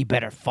all, he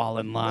better fall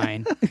in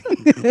line.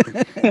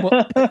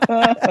 Well,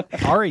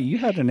 Ari, you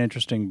had an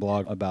interesting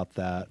blog about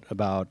that,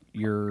 about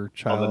your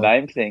child. On the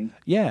name thing.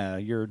 Yeah,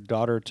 your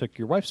daughter took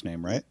your wife's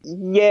name, right?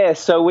 Yeah,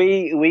 so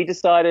we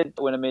decided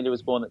when Amelia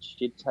was born that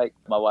she'd we take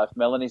my wife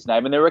Melanie's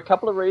name, and there were a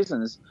couple of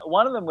reasons.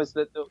 One of them was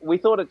that we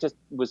thought it just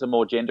was a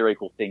more gender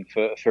equal thing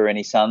for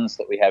any sons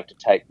that we have to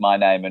take my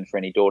name and for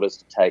any daughters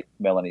to take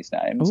Melanie's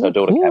name. Ooh, so a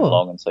daughter came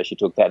along, and so she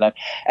took that name.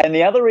 And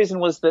the other reason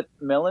was that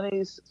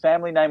Melanie's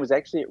family name was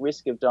actually at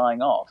risk of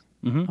dying off.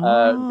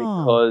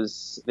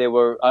 Because there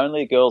were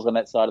only girls on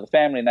that side of the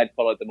family, and they'd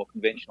followed the more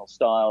conventional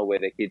style where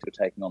their kids were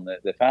taking on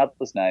their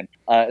father's name,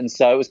 and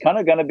so it was kind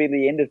of going to be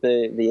the end of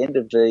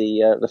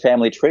the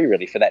family tree,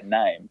 really, for that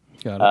name.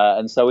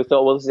 And so we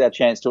thought, well, this is our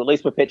chance to at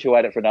least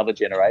perpetuate it for another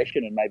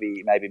generation, and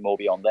maybe more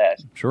beyond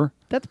that. Sure,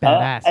 that's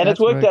badass, and that's it's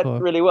worked out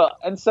cool. really well.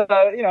 And so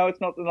it's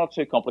not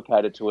too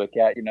complicated to work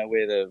out.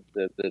 We're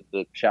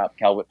the Sharp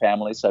Calvert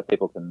family, so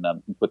people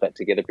can put that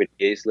together pretty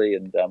easily,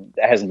 and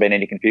there hasn't been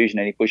any confusion,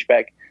 any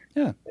pushback.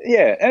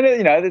 Yeah,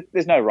 and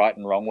there's no right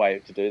and wrong way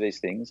to do these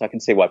things. I can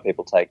see why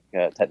people take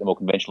the more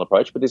conventional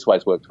approach, but this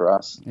way's worked for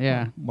us.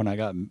 Yeah. When I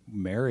got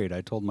married,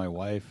 I told my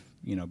wife,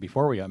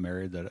 before we got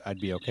married, that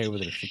I'd be okay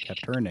with it if she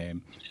kept her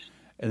name,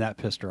 and that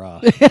pissed her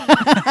off.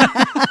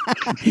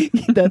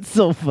 That's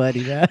so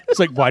funny, man. It's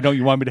like, why don't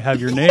you want me to have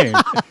your name?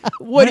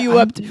 What are you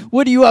up to?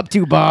 What are you up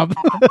to, Bob?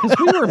 Because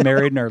we were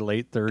married in our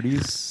late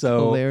 30s,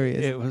 so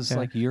hilarious. It was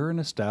like, you're an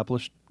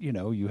established,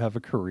 you have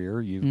a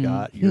career, you've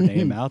got your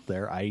name out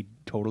there. I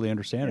totally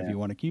understand if you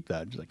want to keep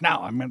that. She's like, no,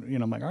 I'm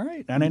like, all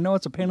right. And I know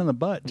it's a pain in the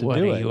butt to do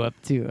it. What are you up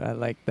to? I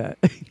like that.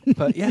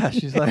 But yeah,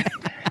 she's like,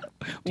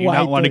 do you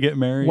not want to get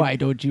married? Why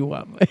don't you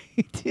want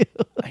me to?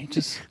 I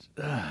just...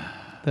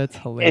 That's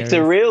hilarious.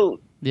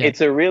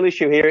 It's a real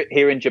issue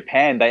here in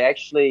Japan. They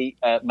actually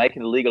make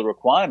it a legal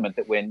requirement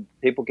that when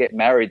people get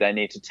married, they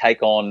need to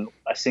take on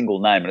a single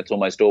name, and it's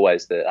almost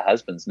always the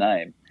husband's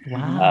name.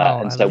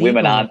 Wow! And so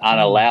women aren't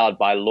allowed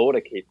by law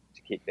to keep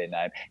their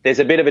name. There's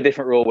a bit of a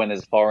different rule when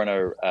there's a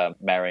foreigner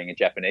marrying a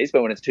Japanese,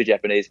 but when it's two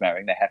Japanese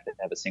marrying, they have to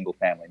have a single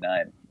family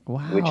name. Wow.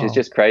 Which is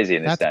just crazy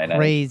in this day and age. That's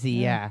crazy,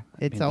 yeah.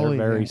 It's always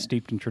they're very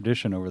steeped in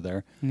tradition over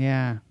there.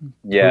 Yeah.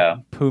 Yeah.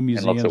 Pooh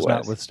museums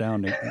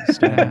notwithstanding.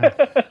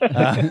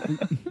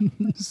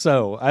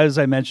 So, as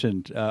I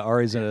mentioned,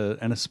 Ari's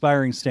an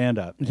aspiring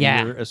stand-up.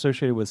 Yeah. You're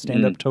associated with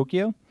Stand Up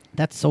Tokyo.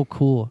 That's so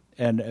cool.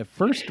 And at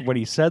first, when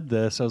he said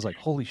this, I was like,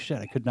 holy shit,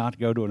 I could not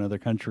go to another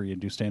country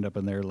and do stand-up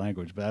in their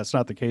language. But that's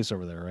not the case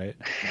over there, right?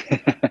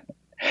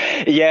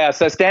 Yeah,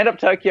 so Stand Up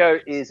Tokyo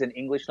is an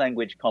English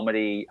language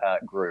comedy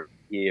group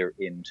here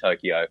in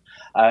Tokyo.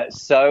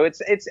 So it's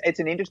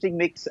an interesting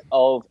mix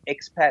of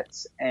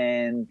expats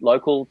and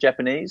local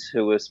Japanese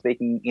who are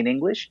speaking in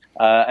English.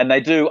 And they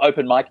do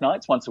open mic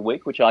nights once a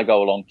week, which I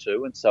go along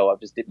to. And so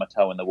I've just dipped my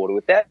toe in the water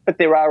with that. But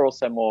there are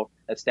also more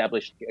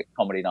established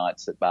comedy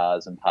nights at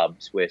bars and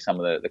pubs where some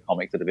of the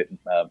comics that are a bit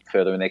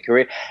further in their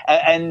career.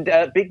 And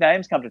big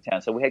names come to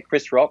town. So we had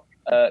Chris Rock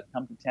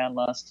come to town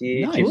last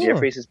year. Nice. Jim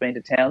Jeffries has been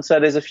to town. So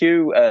there's a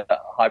few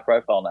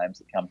high-profile names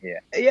that come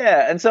here.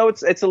 Yeah, and so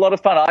it's a lot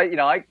of fun.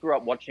 I grew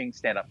up watching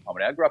stand-up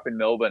comedy. I grew up in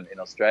Melbourne, in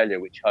Australia,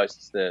 which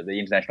hosts the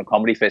International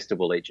Comedy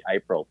Festival each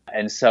April.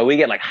 And so we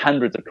get like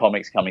hundreds of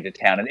comics coming to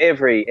town, and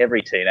every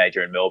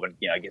teenager in Melbourne,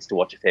 gets to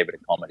watch a fair bit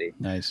of comedy.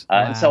 Nice.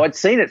 Wow. And so I'd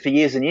seen it for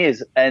years and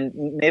years, and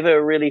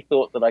never really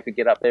thought that I could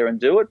get up there and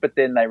do it. But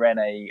then they ran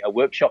a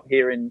workshop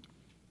here in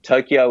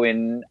Tokyo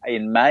in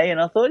May, and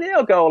I thought,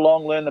 I'll go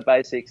along, learn the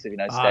basics of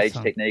stage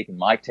technique and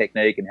mic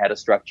technique and how to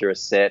structure a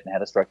set and how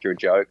to structure a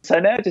joke. So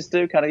now I just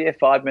do kind of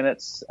 5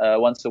 minutes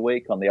once a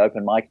week on the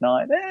open mic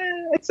night.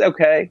 It's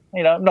okay,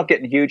 I'm not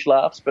getting huge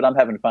laughs, but I'm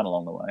having fun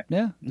along the way.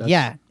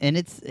 Yeah, and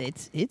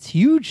it's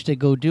huge to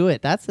go do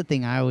it. That's the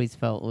thing I always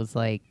felt was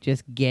like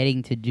just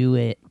getting to do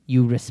it.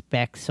 You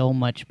respect so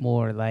much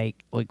more.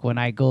 Like when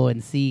I go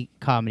and see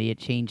comedy, it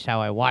changed how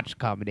I watch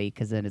comedy,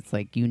 because then it's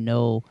like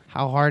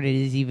how hard it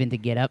is even to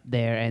get up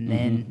there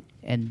and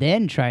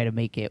then try to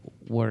make it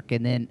work,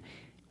 and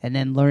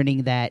then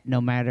learning that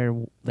no matter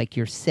like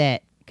your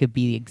set could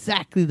be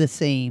exactly the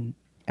same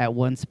at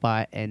one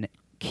spot and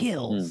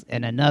kills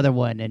and another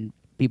one, and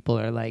people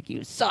are like,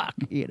 you suck,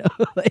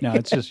 like, no,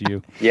 it's just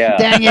you. Yeah.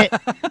 Dang it.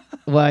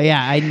 Well,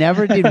 yeah, I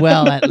never did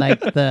well at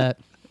like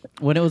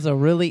when it was a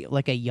really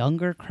like a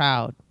younger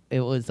crowd. It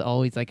was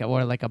always like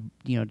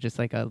just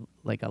like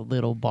a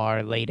little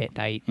bar late at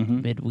night,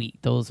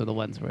 midweek. Those are the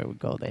ones where it would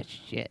go that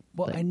shit.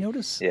 Well, I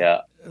noticed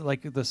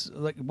like this,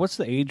 like what's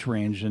the age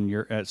range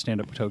at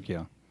Stand Up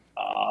Tokyo?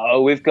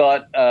 We've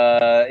got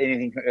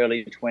anything from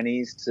early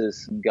 20s to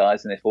some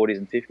guys in their 40s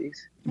and 50s.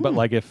 But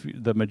like if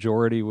the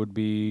majority would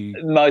be...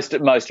 Most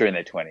are in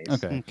their 20s.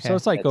 Okay. So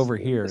it's like over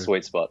here. The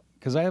sweet spot.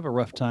 Because I have a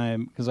rough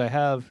time, because I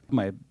have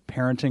my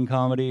parenting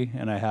comedy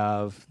and I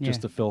have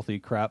just the filthy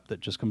crap that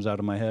just comes out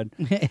of my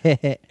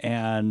head.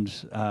 And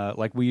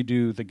like we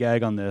do the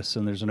gag on this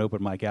and there's an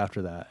open mic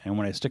after that. And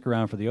when I stick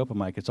around for the open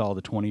mic, it's all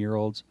the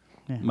 20-year-olds.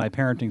 Yeah. My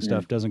parenting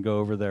stuff doesn't go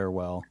over there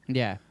well.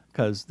 Yeah.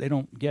 Because they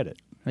don't get it.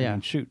 Yeah.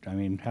 I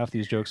mean, half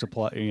these jokes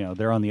apply,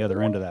 they're on the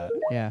other end of that.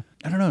 Yeah.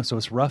 I don't know. So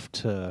it's rough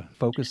to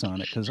focus on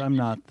it because I'm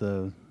not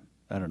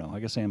I don't know. I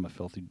guess I am a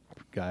filthy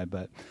guy,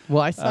 but...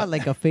 Well, I saw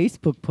like a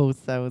Facebook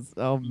post I was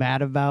all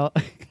mad about,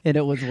 and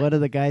it was one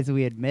of the guys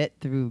we had met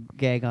through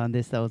Gag on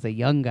This that was a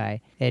young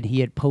guy, and he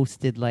had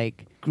posted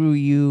like screw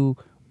you,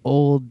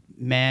 old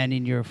man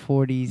in your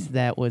 40s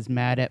that was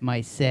mad at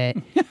my set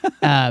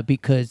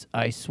because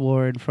I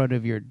swore in front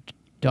of your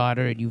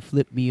daughter and you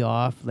flipped me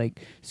off.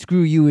 Like,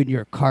 screw you in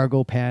your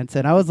cargo pants.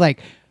 And I was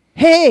like,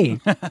 hey,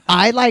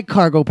 I like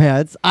cargo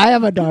pants. I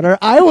have a daughter.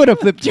 I would have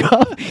flipped you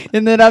off.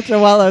 And then after a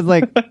while, I was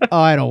like, oh,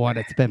 I don't want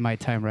to spend my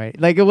time right.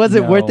 Like, it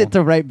wasn't worth it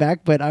to write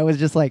back, but I was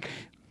just like,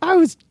 I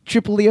was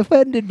triply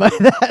offended by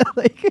that.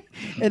 Like,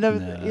 and I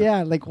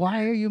was, like,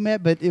 why are you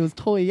mad? But it was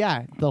totally,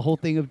 the whole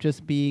thing of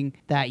just being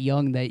that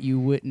young that you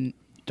wouldn't.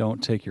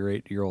 Don't take your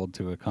 8-year-old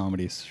to a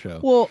comedy show.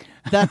 Well,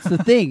 that's the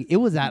thing. It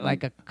was at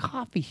like a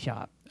coffee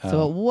shop.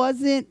 So it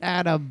wasn't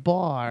at a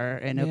bar,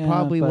 and it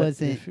probably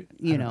wasn't,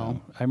 you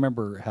know. I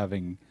remember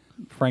having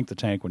Frank the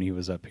Tank when he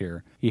was up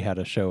here. He had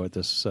a show at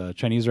this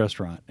Chinese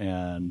restaurant,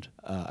 and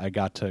I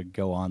got to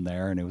go on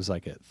there, and it was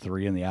like at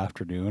 3 in the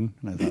afternoon.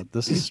 And I thought,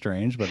 this is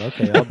strange, but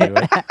okay, I'll do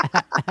it.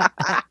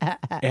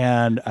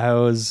 And I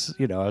was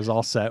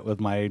all set with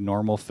my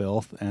normal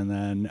filth, and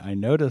then I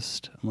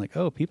noticed, I'm like,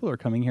 oh, people are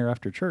coming here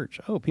after church.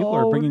 Oh, people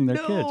are bringing their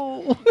kids.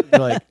 They're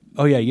like,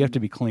 oh yeah, you have to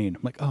be clean.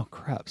 I'm like, oh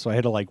crap. So I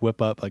had to like whip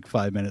up like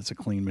 5 minutes of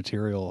clean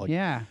material.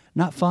 Like,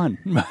 not fun.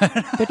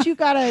 But you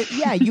gotta,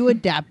 you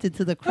adapted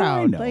to the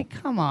crowd. Like,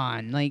 come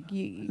on. Like,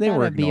 they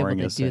gotta be able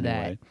to do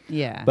that.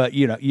 Yeah. But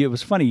it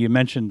was funny. You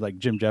mentioned like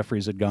Jim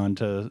Jeffries had gone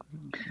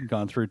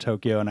through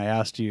Tokyo, and I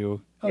asked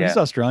you, he's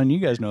Australian. You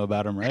guys know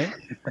about him, right?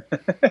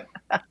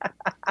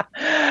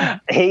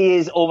 He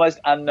is almost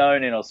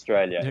unknown in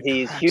Australia.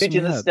 He's huge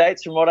in the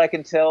States, from what I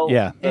can tell.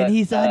 Yeah. But, and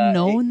he's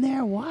unknown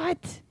there?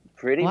 What?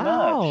 Pretty much.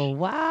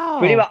 Wow.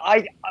 Pretty much.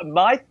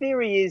 My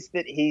theory is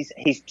that he's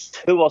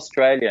too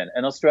Australian,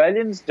 and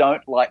Australians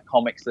don't like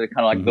comics that are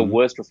kind of like the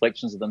worst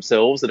reflections of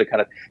themselves, that are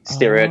kind of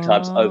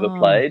stereotypes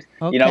overplayed.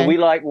 Okay. We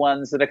like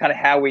ones that are kind of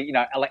how we,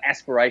 like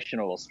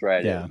aspirational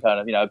Australia,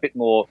 kind of, a bit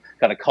more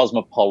kind of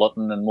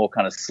cosmopolitan and more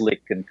kind of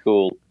slick and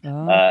cool.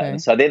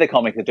 And so they're the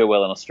comics that do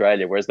well in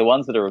Australia, whereas the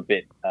ones that are a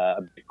bit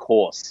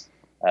coarse,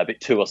 a bit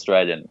too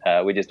Australian,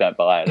 we just don't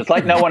buy it. It's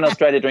like no one in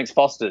Australia drinks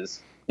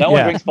Foster's. No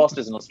one drinks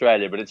Foster's in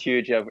Australia, but it's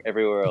huge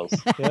everywhere else.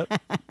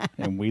 Yep.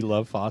 And we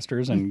love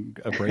Foster's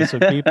and abrasive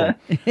people.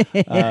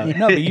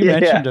 No, but you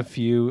mentioned a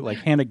few, like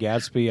Hannah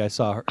Gadsby. I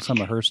saw some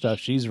of her stuff.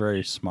 She's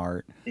very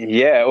smart.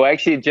 Yeah, well,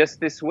 actually, just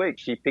this week,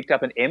 she picked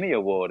up an Emmy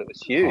Award. It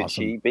was huge.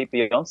 Awesome. She beat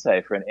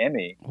Beyonce for an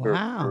Emmy for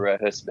her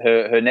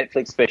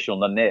Netflix special,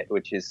 Nanette,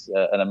 which is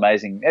an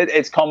amazing.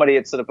 It's comedy.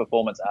 It's sort of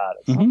performance art.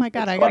 Oh my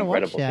God, I gotta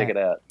watch that. Check it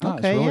out.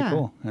 Okay, it's really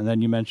cool. And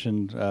then you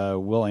mentioned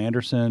Will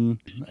Anderson.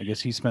 I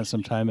guess he spent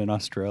some time in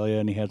Australia,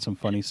 and he had some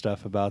funny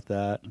stuff about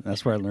that.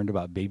 That's where I learned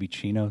about baby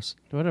chinos.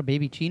 What are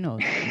baby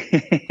chinos?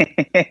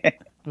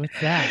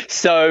 What's that?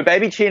 So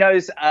baby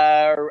chinos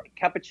are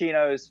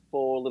cappuccinos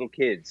for little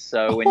kids.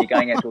 So when you're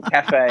going out to a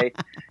cafe,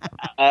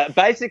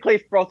 basically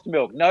frothed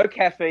milk, no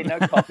caffeine, no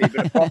coffee,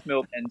 but a frothed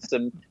milk and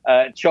some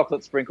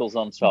chocolate sprinkles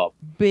on top.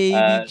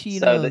 Baby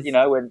chinos. So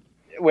that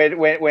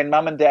when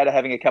mum and dad are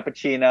having a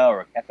cappuccino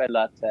or a cafe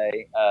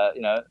latte,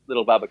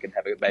 little Bubba can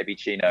have a baby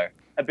chino.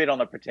 A bit on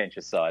the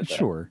pretentious side, though.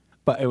 Sure.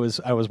 But I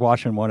was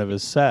watching one of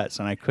his sets,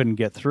 and I couldn't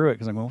get through it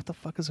because I'm going, what the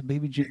fuck is a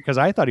baby Gino? Because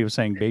I thought he was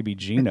saying baby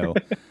Gino.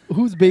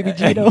 Who's baby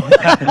Gino?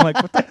 I'm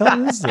like, what the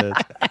hell is this?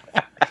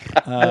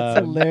 That's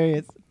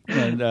hilarious.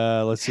 And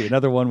let's see.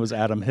 Another one was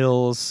Adam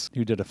Hills,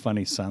 who did a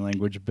funny sign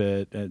language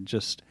bit.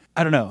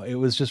 I don't know. It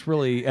was just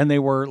really, and they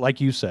were, like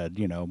you said,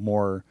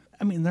 more,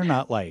 I mean, they're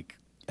not like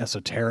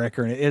esoteric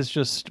or it's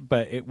just,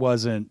 but it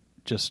wasn't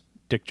just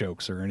dick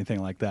jokes or anything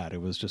like that.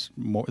 It was just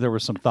more, there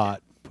was some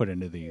thought put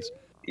into these.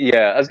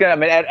 Yeah,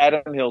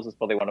 Adam Hills is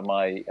probably one of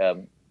my,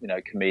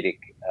 comedic,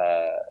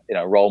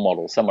 role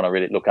models, someone I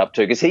really look up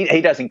to, because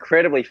he does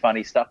incredibly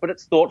funny stuff, but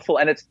it's thoughtful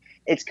and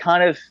it's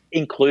kind of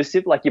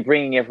inclusive, like you're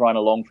bringing everyone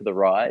along for the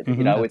ride.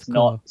 It's cool.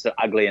 Not so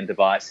ugly and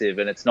divisive,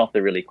 and it's not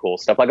the really cool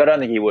stuff. Like, I don't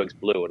think he works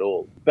blue at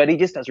all, but he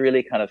just does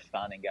really kind of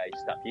fun, engaged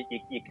stuff.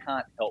 You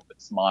can't help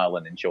but smile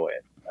and enjoy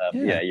it.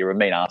 You're a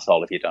mean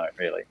asshole if you don't,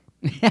 really.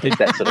 It's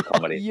that sort of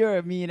comedy. You're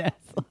a mean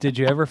asshole. Did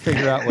you ever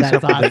figure out what's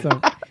That's up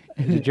awesome.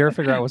 Did you ever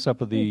figure out what's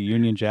up with the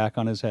Union Jack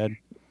on his head?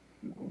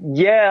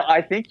 Yeah,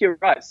 I think you're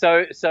right.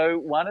 So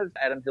one of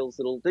Adam Hill's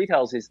little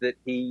details is that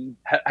he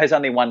has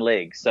only one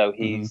leg. So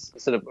he's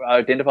sort of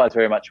identifies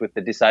very much with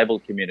the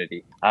disabled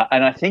community.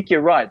 And I think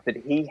you're right that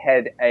he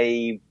had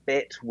a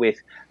bet with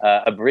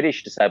a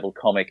British disabled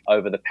comic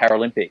over the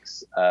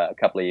Paralympics a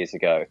couple of years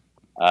ago.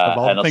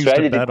 And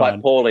Australia did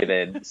quite poorly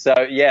then. So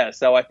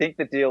I think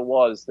the deal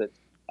was that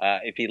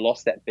if he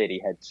lost that bet, he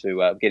had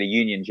to get a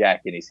Union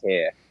Jack in his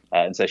hair.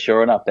 And so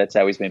sure enough, that's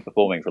how he's been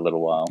performing for a little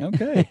while.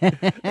 Okay.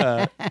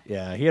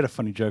 Yeah, he had a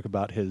funny joke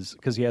about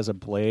because he has a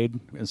blade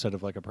instead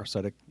of like a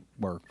prosthetic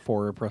or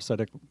for a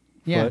prosthetic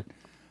foot.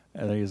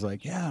 And he's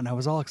like, yeah, and I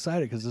was all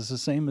excited because it's the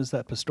same as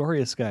that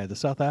Pistorius guy, the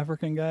South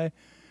African guy.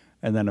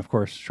 And then, of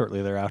course,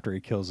 shortly thereafter,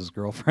 he kills his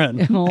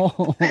girlfriend.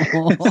 Oh,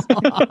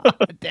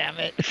 damn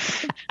it.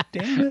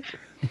 Damn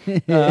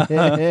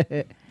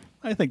it.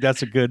 I think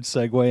that's a good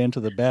segue into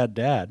the bad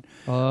dad.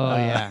 Oh,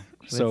 yeah.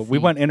 So we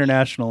went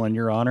international in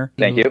your honor.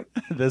 Thank you.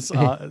 This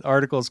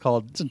article is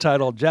it's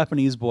entitled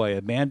 "Japanese Boy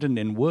Abandoned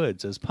in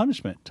Woods as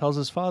Punishment Tells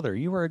His Father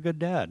You Are a Good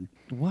Dad."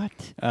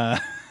 What?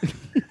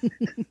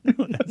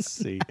 Let's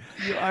see.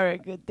 You are a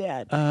good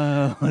dad.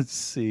 Let's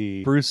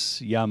see.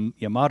 Bruce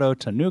Yamato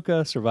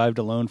Tanuka survived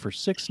alone for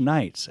 6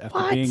 nights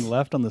after being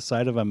left on the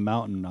side of a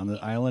mountain on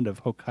the island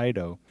of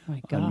Hokkaido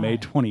on May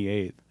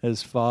 28th.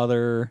 His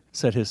father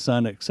said his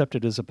son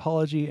accepted his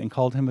apology and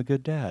called him a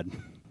good dad.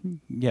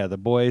 Yeah, the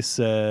boy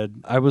said,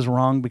 I was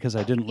wrong because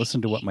I didn't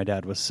listen to what my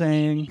dad was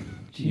saying.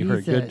 Jesus. You were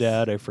a good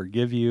dad. I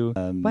forgive you.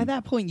 By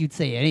that point, you'd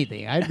say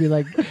anything. I'd be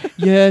like,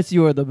 yes,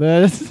 you are the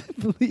best.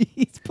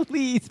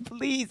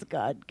 Please,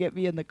 God, get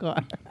me in the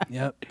car.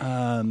 Yep.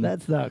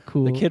 That's not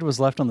cool. The kid was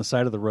left on the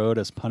side of the road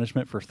as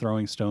punishment for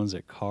throwing stones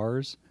at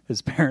cars.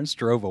 His parents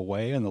drove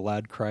away, and the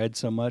lad cried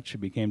so much he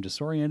became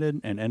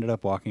disoriented and ended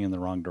up walking in the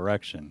wrong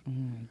direction. Oh,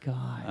 my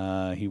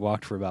God. He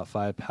walked for about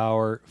 5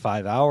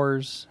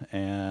 hours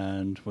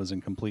and was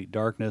in complete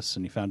darkness,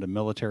 and he found a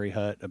military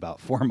hut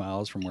about 4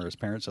 miles from where his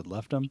parents had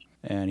left him,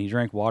 and he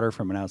drank water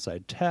from an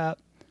outside tap.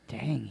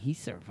 Dang, he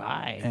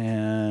survived.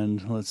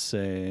 And let's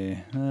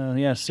say,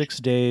 6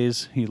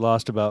 days. He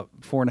lost about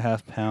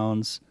 4.5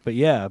 pounds.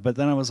 But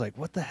then I was like,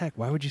 what the heck?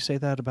 Why would you say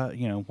that about,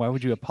 why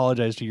would you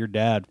apologize to your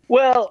dad?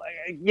 Well,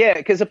 yeah,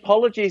 because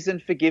apologies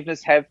and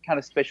forgiveness have kind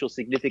of special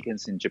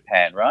significance in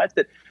Japan, right?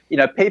 That,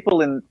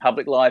 people in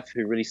public life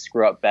who really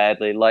screw up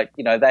badly,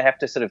 they have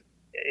to sort of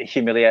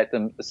humiliate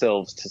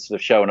themselves to sort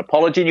of show an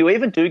apology. And you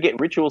even do get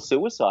ritual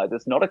suicide.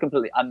 That's not a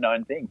completely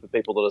unknown thing for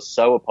people that are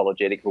so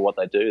apologetic for what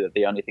they do that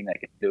the only thing they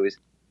can do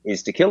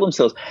is to kill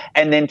themselves.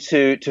 And then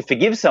to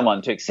forgive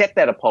someone, to accept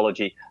that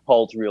apology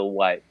holds real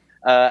weight.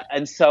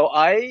 And so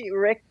I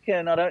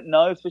reckon, I don't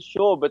know for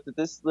sure, but that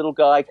this little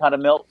guy kind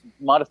of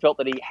might have felt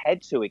that he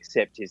had to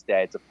accept his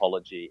dad's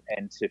apology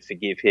and to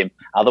forgive him.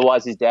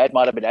 Otherwise, his dad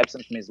might have been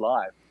absent from his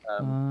life,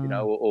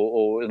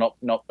 or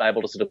not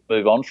able to sort of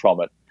move on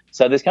from it.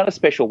 So there's kind of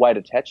special weight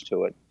attached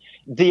to it.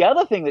 The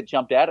other thing that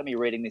jumped out at me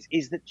reading this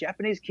is that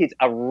Japanese kids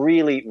are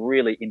really,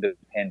 really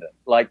independent.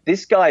 Like,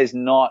 this guy is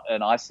not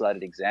an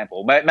isolated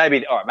example.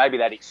 Maybe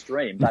that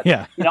extreme. But,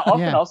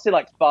 often I'll see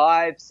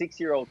 5,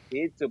 6-year-old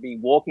kids who'll be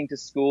walking to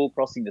school,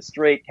 crossing the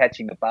street,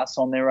 catching the bus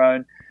on their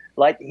own.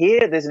 Like,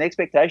 here, there's an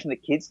expectation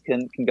that kids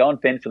can go and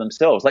fend for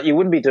themselves. Like, you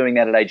wouldn't be doing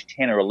that at age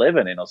 10 or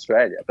 11 in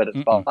Australia, but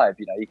at 5,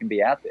 you can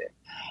be out there.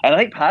 And I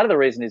think part of the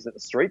reason is that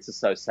the streets are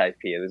so safe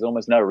here. There's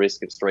almost no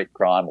risk of street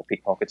crime or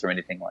pickpockets or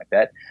anything like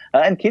that.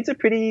 And kids are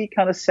pretty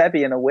kind of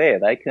savvy and aware.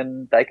 They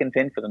can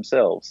fend for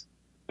themselves.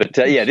 But,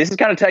 this is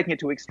kind of taking it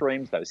to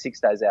extremes, though, 6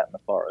 days out in the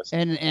forest.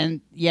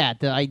 And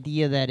the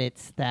idea that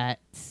it's that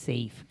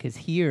safe. Because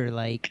here,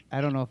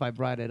 I don't know if I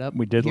brought it up.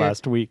 We did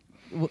last week.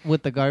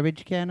 With the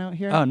garbage can out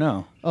here? Oh,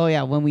 no. Oh,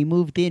 yeah. When we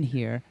moved in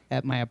here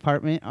at my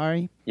apartment,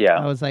 Ari,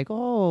 I was like,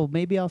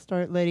 maybe I'll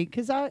start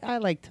because I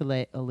like to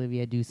let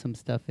Olivia do some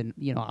stuff. And,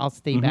 I'll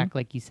stay back,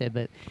 like you said,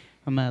 but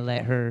I'm going to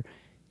let her,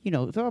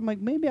 so I'm like,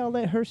 maybe I'll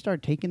let her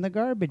start taking the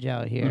garbage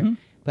out here. Mm-hmm.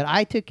 But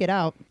I took it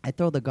out. I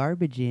throw the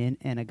garbage in,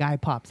 and a guy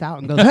pops out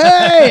and goes,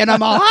 hey! And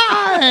I'm all,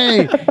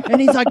 hi! And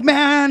he's like,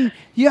 man,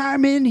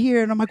 I'm in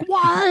here. And I'm like,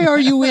 why are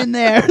you in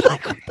there?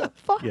 Like, what the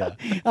fuck? Yeah.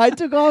 I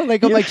took off.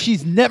 I'm like,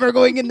 she's never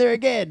going in there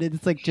again. And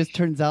it's just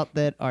turns out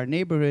that our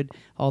neighborhood,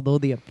 although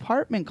the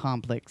apartment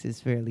complex is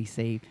fairly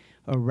safe,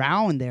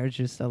 around there's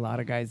just a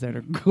lot of guys that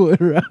are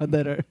going around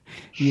that are,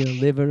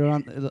 living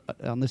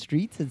on the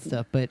streets and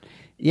stuff. But,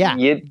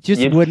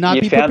 would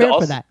not be prepared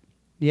for that.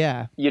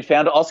 Yeah. You'd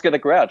found Oscar the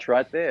Grouch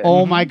right there.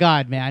 Oh, my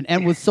God, man.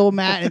 And was so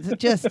mad. It's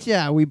just,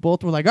 we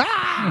both were like,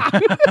 ah!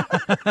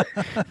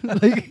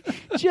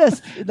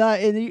 That's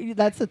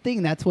the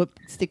thing. That's what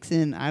sticks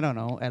in, I don't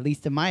know, at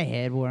least in my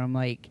head, where I'm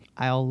like,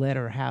 I'll let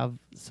her have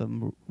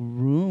some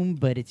room,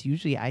 but it's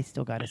usually I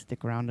still got to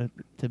stick around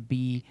to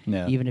be,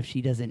 even if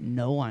she doesn't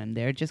know I'm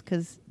there, just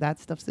because that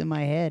stuff's in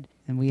my head.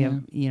 And we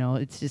have,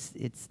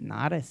 it's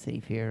not as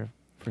safe here.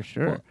 For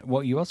sure.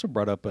 Well, you also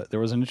brought up there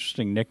was an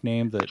interesting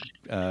nickname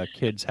that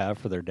kids have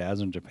for their dads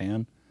in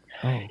Japan.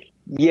 Oh.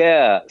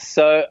 Yeah.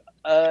 So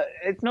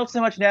it's not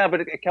so much now, but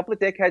a couple of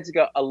decades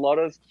ago, a lot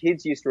of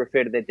kids used to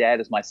refer to their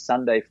dad as my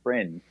Sunday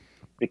friend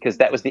because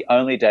that was the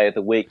only day of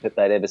the week that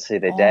they'd ever see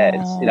their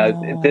dads.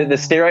 The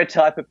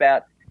stereotype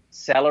about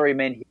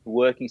salarymen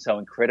working so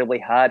incredibly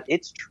hard,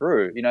 it's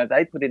true.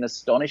 They put in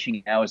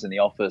astonishing hours in the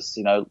office,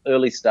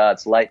 early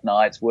starts, late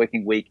nights,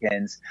 working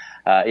weekends,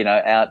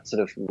 out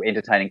sort of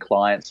entertaining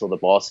clients or the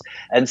boss.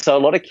 And so a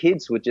lot of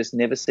kids would just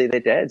never see their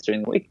dads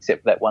during the week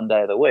except for that one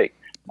day of the week.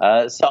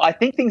 So I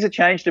think things have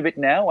changed a bit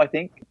now. I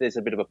think there's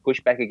a bit of a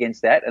pushback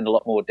against that and a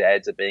lot more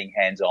dads are being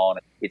hands-on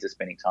and kids are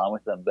spending time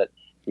with them. But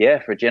yeah,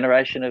 for a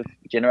generation of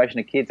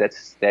kids,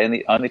 that's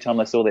the only time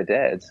they saw their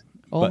dads.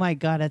 Oh, my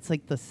God, that's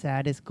like the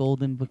saddest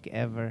golden book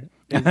ever.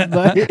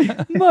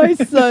 My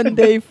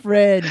Sunday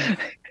friend.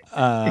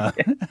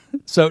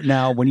 So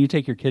now when you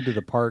take your kid to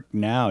the park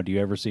now, do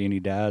you ever see any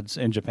dads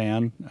in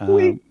Japan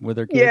with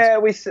their kids? Yeah,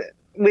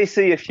 We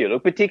see a few.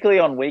 Look, particularly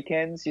on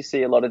weekends, you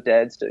see a lot of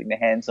dads doing the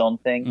hands-on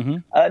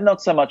thing.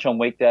 Not so much on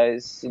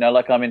weekdays.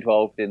 Like I'm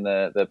involved in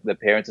the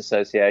Parents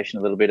Association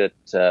a little bit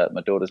at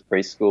my daughter's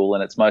preschool,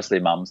 and it's mostly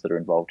mums that are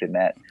involved in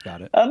that.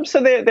 Got it.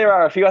 So there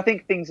are a few. I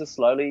think things are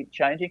slowly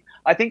changing.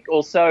 I think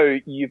also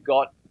you've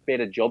got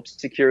better job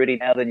security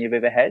now than you've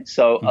ever had.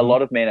 So a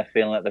lot of men are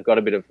feeling that they've got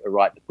a bit of a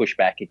right to push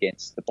back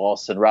against the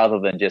boss, and rather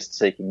than just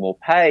seeking more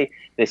pay,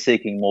 they're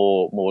seeking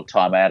more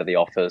time out of the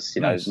office,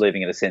 nice.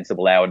 Leaving at a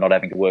sensible hour, not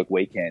having to work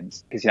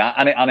weekends. Because,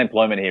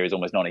 unemployment here is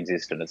almost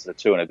non-existent. It's at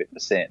 2 and a bit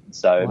 %.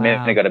 So men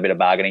have got a bit of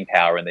bargaining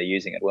power and they're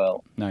using it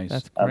well. Nice.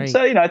 That's great.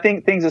 So, I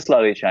think things are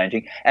slowly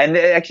changing. And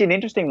actually an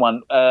interesting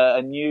one,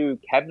 a new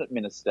cabinet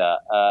minister,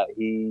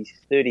 he's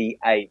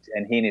 38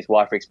 and he and his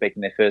wife are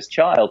expecting their first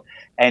child.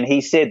 And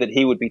he said that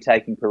he would be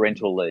taking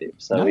parental leave.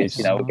 So nice.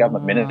 he's, a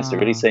government minister,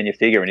 really senior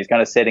figure, and he's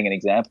kind of setting an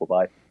example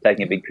by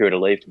taking a big period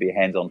of leave to be a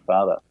hands-on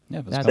father.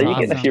 Yeah, that's so you're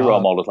getting a few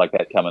role models like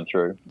that coming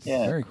through.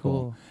 Yeah, very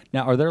cool.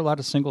 Now, are there a lot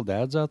of single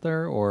dads out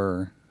there,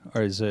 or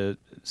is it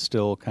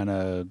still kind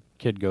of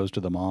kid goes to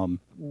the mom?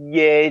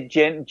 Yeah,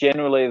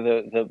 generally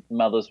the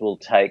mothers will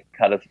take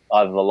kind of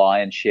either the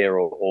lion's share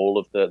or all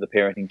of the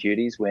parenting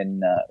duties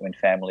when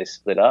families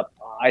split up.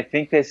 I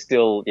think there's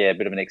still a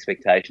bit of an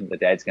expectation that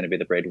the dad's going to be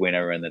the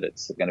breadwinner, and that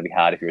it's going to be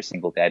hard if you're a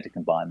single dad to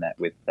combine that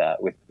with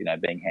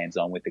being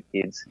hands-on with the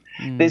kids.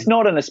 There's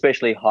not an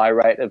especially high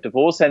rate of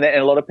divorce, and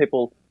a lot of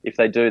people, if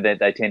they do,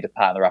 they tend to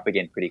partner up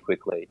again pretty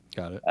quickly.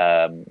 Got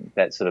it.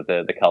 That's sort of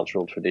the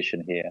cultural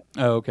tradition here.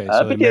 Oh, okay.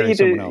 So they marry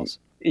someone else.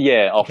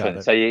 Yeah,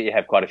 often. So you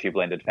have quite a few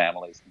blended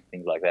families and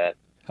things like that.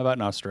 How about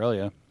in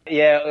Australia?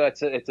 Yeah,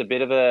 it's a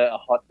bit of a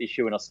hot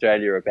issue in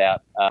Australia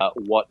about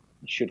what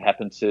should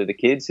happen to the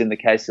kids in the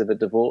case of a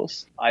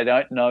divorce. I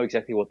don't know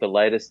exactly what the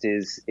latest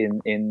is in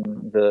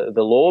the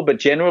law, but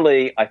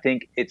generally I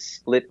think it's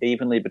split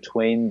evenly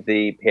between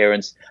the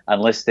parents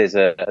unless there's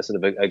a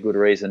sort of a good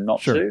reason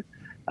not to.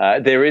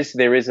 There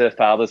is a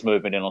fathers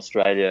movement in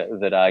Australia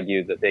that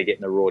argue that they're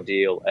getting a raw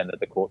deal and that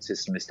the court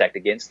system is stacked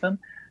against them,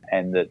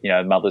 and that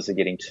mothers are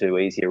getting too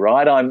easy a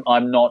ride.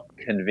 I'm not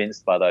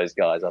convinced by those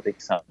guys. I think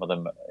some of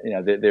them,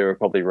 there are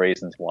probably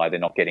reasons why they're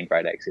not getting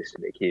great access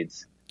to their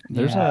kids.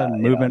 There's a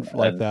movement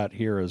like that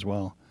here as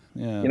well.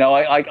 Yeah.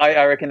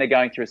 I reckon they're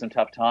going through some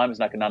tough times,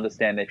 and I can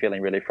understand they're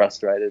feeling really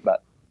frustrated,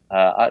 but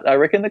I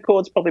reckon the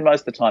courts probably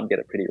most of the time get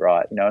it pretty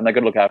right, and they've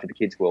got to look after the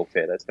kids'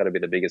 welfare. That's got to be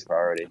the biggest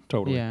priority.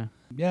 Totally.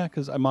 Yeah,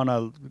 because I'm on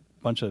a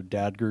bunch of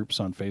dad groups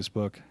on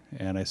Facebook,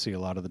 and I see a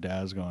lot of the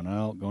dads going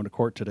to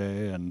court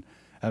today, and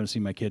I haven't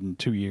seen my kid in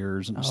 2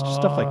 years, and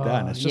stuff like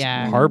that. And it's just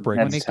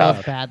heartbreaking. When it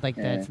goes bad like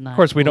that, it's not. Of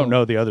course, we don't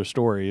know the other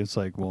story. It's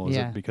like, well, is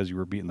it because you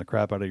were beating the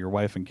crap out of your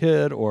wife and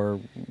kid, or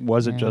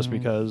was it just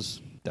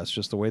because that's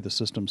just the way the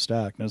system's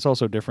stacked? And it's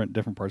also different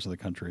parts of the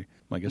country.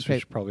 I guess we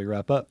should probably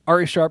wrap up.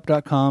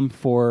 AriSharp.com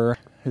for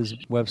his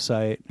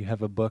website. You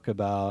have a book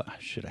about, I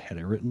should have had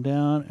it written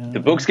down. The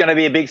book's going to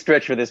be a big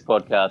stretch for this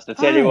podcast. I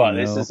tell you what,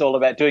 this is all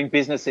about doing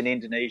business in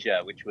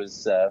Indonesia, which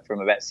was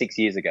from about 6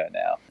 years ago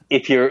now.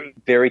 If you're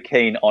very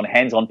keen on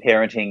hands-on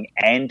parenting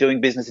and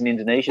doing business in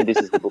Indonesia, this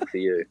is the book for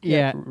you.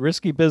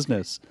 Risky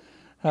business.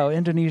 How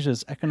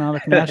Indonesia's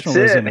economic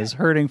nationalism is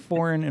hurting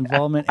foreign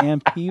involvement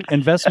and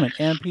investment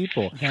and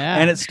people. Yeah.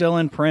 And it's still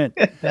in print.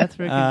 That's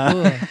freaking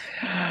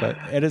cool.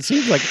 And it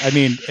seems like,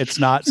 it's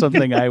not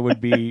something I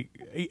would be...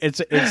 It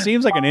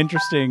seems like an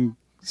interesting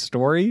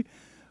story,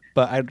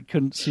 but I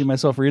couldn't see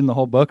myself reading the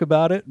whole book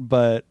about it.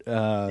 But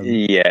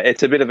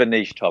it's a bit of a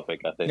niche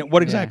topic, I think.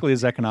 What exactly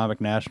is economic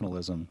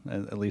nationalism,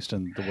 at least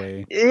in the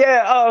way?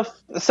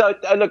 So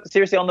look,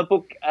 seriously, on the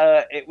book,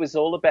 it was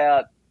all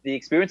about the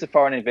experience of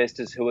foreign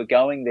investors who are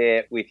going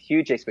there with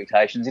huge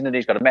expectations.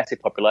 Indonesia's got a massive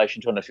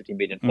population, 250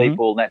 million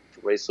people,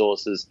 natural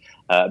resources,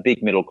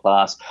 big middle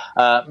class.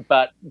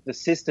 But the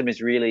system makes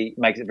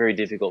it very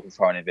difficult for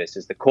foreign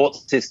investors. The court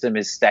system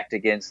is stacked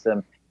against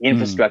them.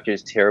 Infrastructure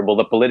is terrible.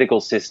 The political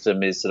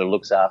system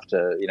looks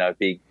after,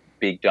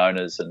 big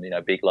donors and,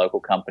 big local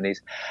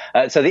companies.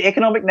 So the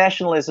economic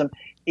nationalism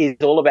is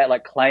all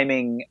about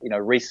claiming,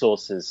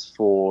 resources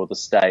for the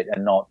state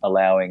and not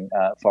allowing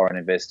foreign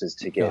investors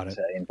to get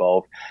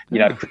involved.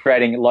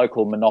 Creating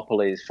local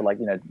monopolies for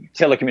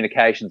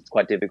telecommunications. It's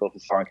quite difficult for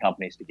foreign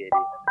companies to get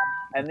in.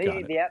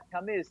 And the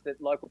outcome is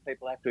that local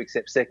people have to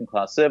accept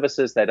second-class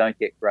services. They don't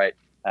get great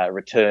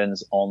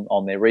returns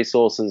on their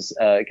resources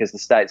because the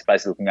state's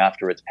basically looking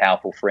after its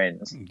powerful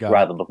friends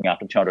rather than looking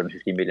after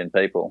 250 million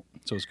people.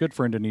 So it's good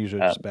for Indonesia,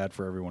 it's bad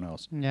for everyone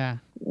else. Yeah.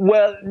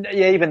 Well,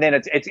 even then,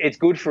 it's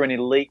good for an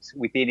elite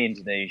within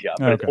Indonesia,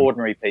 but it's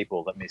ordinary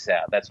people that miss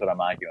out. That's what I'm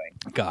arguing.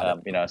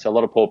 Got it. So a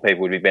lot of poor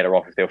people would be better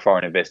off if there were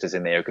foreign investors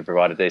in there who could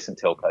provide a decent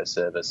telco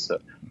service,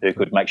 who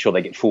could make sure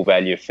they get full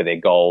value for their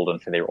gold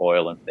and for their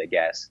oil and for their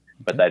gas.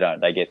 But they don't.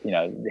 They get,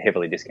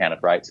 heavily discounted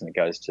rates, and it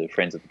goes to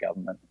friends of the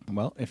government.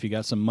 Well, if you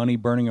got some money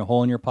burning a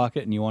hole in your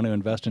pocket and you want to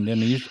invest in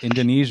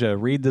Indonesia,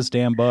 read this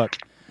damn book.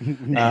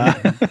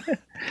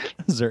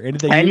 Is there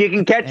anything? And you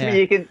can catch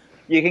me.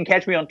 You can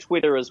catch me on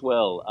Twitter as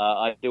well.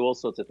 I do all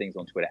sorts of things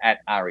on Twitter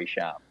at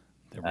AriSharp.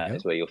 There we go.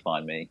 Is where you'll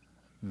find me.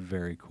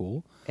 Very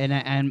cool. And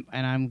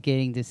I'm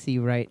getting to see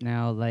right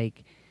now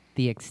like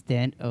the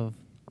extent of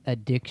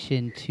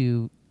addiction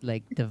to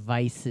like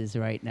devices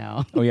right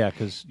now. Oh yeah,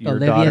 because your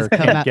daughter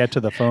can't get to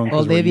the phone.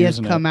 Olivia's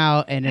come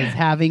out and is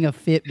having a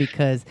fit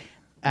because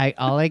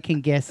all I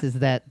can guess is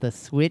that the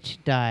switch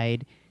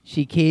died.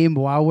 She came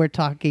while we're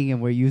talking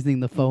and we're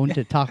using the phone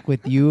to talk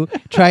with you.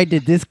 Tried to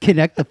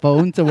disconnect the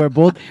phone, so we're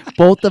both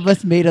of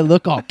us made a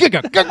look all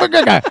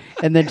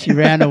and then she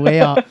ran away.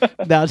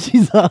 Now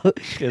she's all.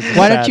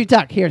 Why don't you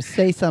talk? Here,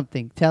 say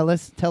something. Tell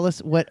us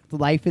what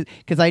life is.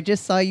 Because I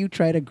just saw you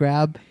try to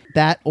grab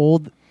that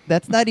old.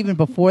 That's not even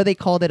before they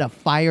called it a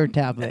Fire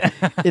tablet.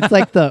 It's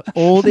like the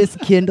oldest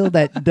Kindle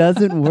that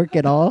doesn't work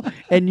at all.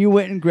 And you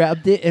went and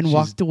grabbed it and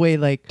walked away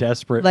like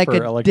desperate like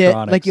for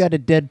electronics. Like you had a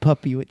dead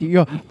puppy with you.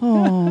 You're,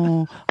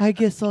 oh, I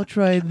guess I'll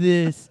try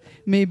this.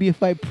 Maybe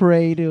if I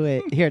pray to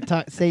it. Here,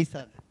 say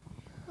something.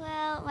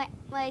 Well,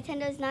 my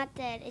Nintendo's not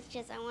dead. It's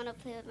just I want to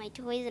play with my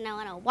toys and I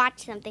want to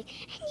watch something.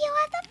 And you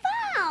have the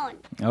phone.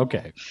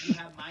 Okay.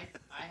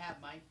 I have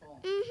my phone.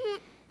 Mm-hmm.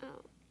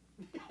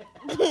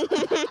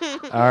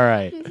 All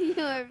right.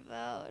 Your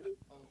phone.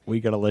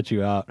 We got to let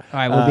you out. All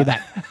right, we'll be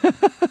back.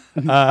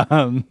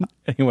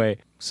 Anyway,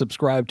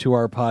 subscribe to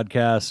our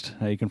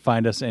podcast. You can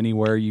find us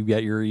anywhere you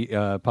get your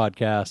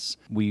podcasts.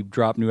 We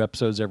drop new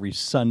episodes every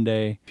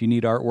Sunday. If you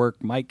need artwork,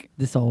 Mike.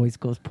 This always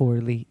goes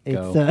poorly.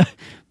 It's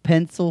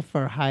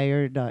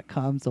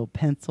pencilforhire.com. So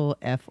pencil,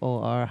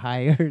 F-O-R,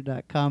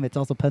 hire.com. It's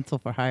also Pencil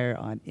for Hire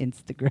on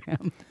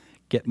Instagram.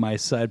 Get my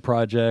side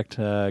project,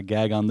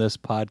 Gag on This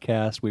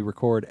podcast. We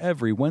record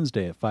every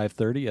Wednesday at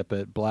 5:30 up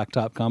at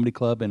Blacktop Comedy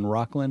Club in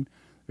Rockland.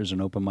 There's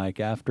an open mic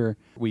after.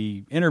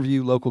 We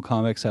interview local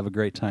comics, have a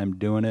great time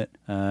doing it,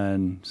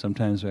 and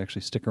sometimes we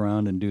actually stick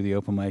around and do the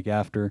open mic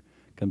after.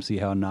 Come see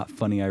how not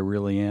funny I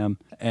really am.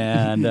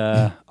 And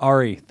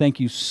Ari, thank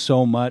you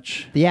so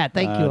much. Yeah,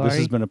 thank you, Ari. This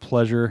has been a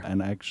pleasure,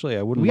 and actually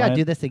I wouldn't We got mind.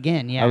 to do this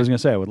again, yeah. I was going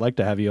to say, I would like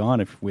to have you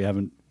on if we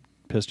haven't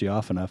pissed you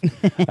off enough.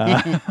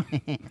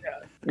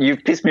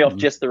 You've pissed me off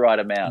just the right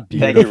amount.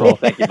 Beautiful.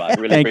 Thank you, Mike.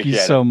 Really Thank appreciate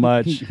it. you so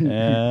much.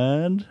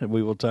 And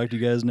we will talk to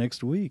you guys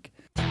next week.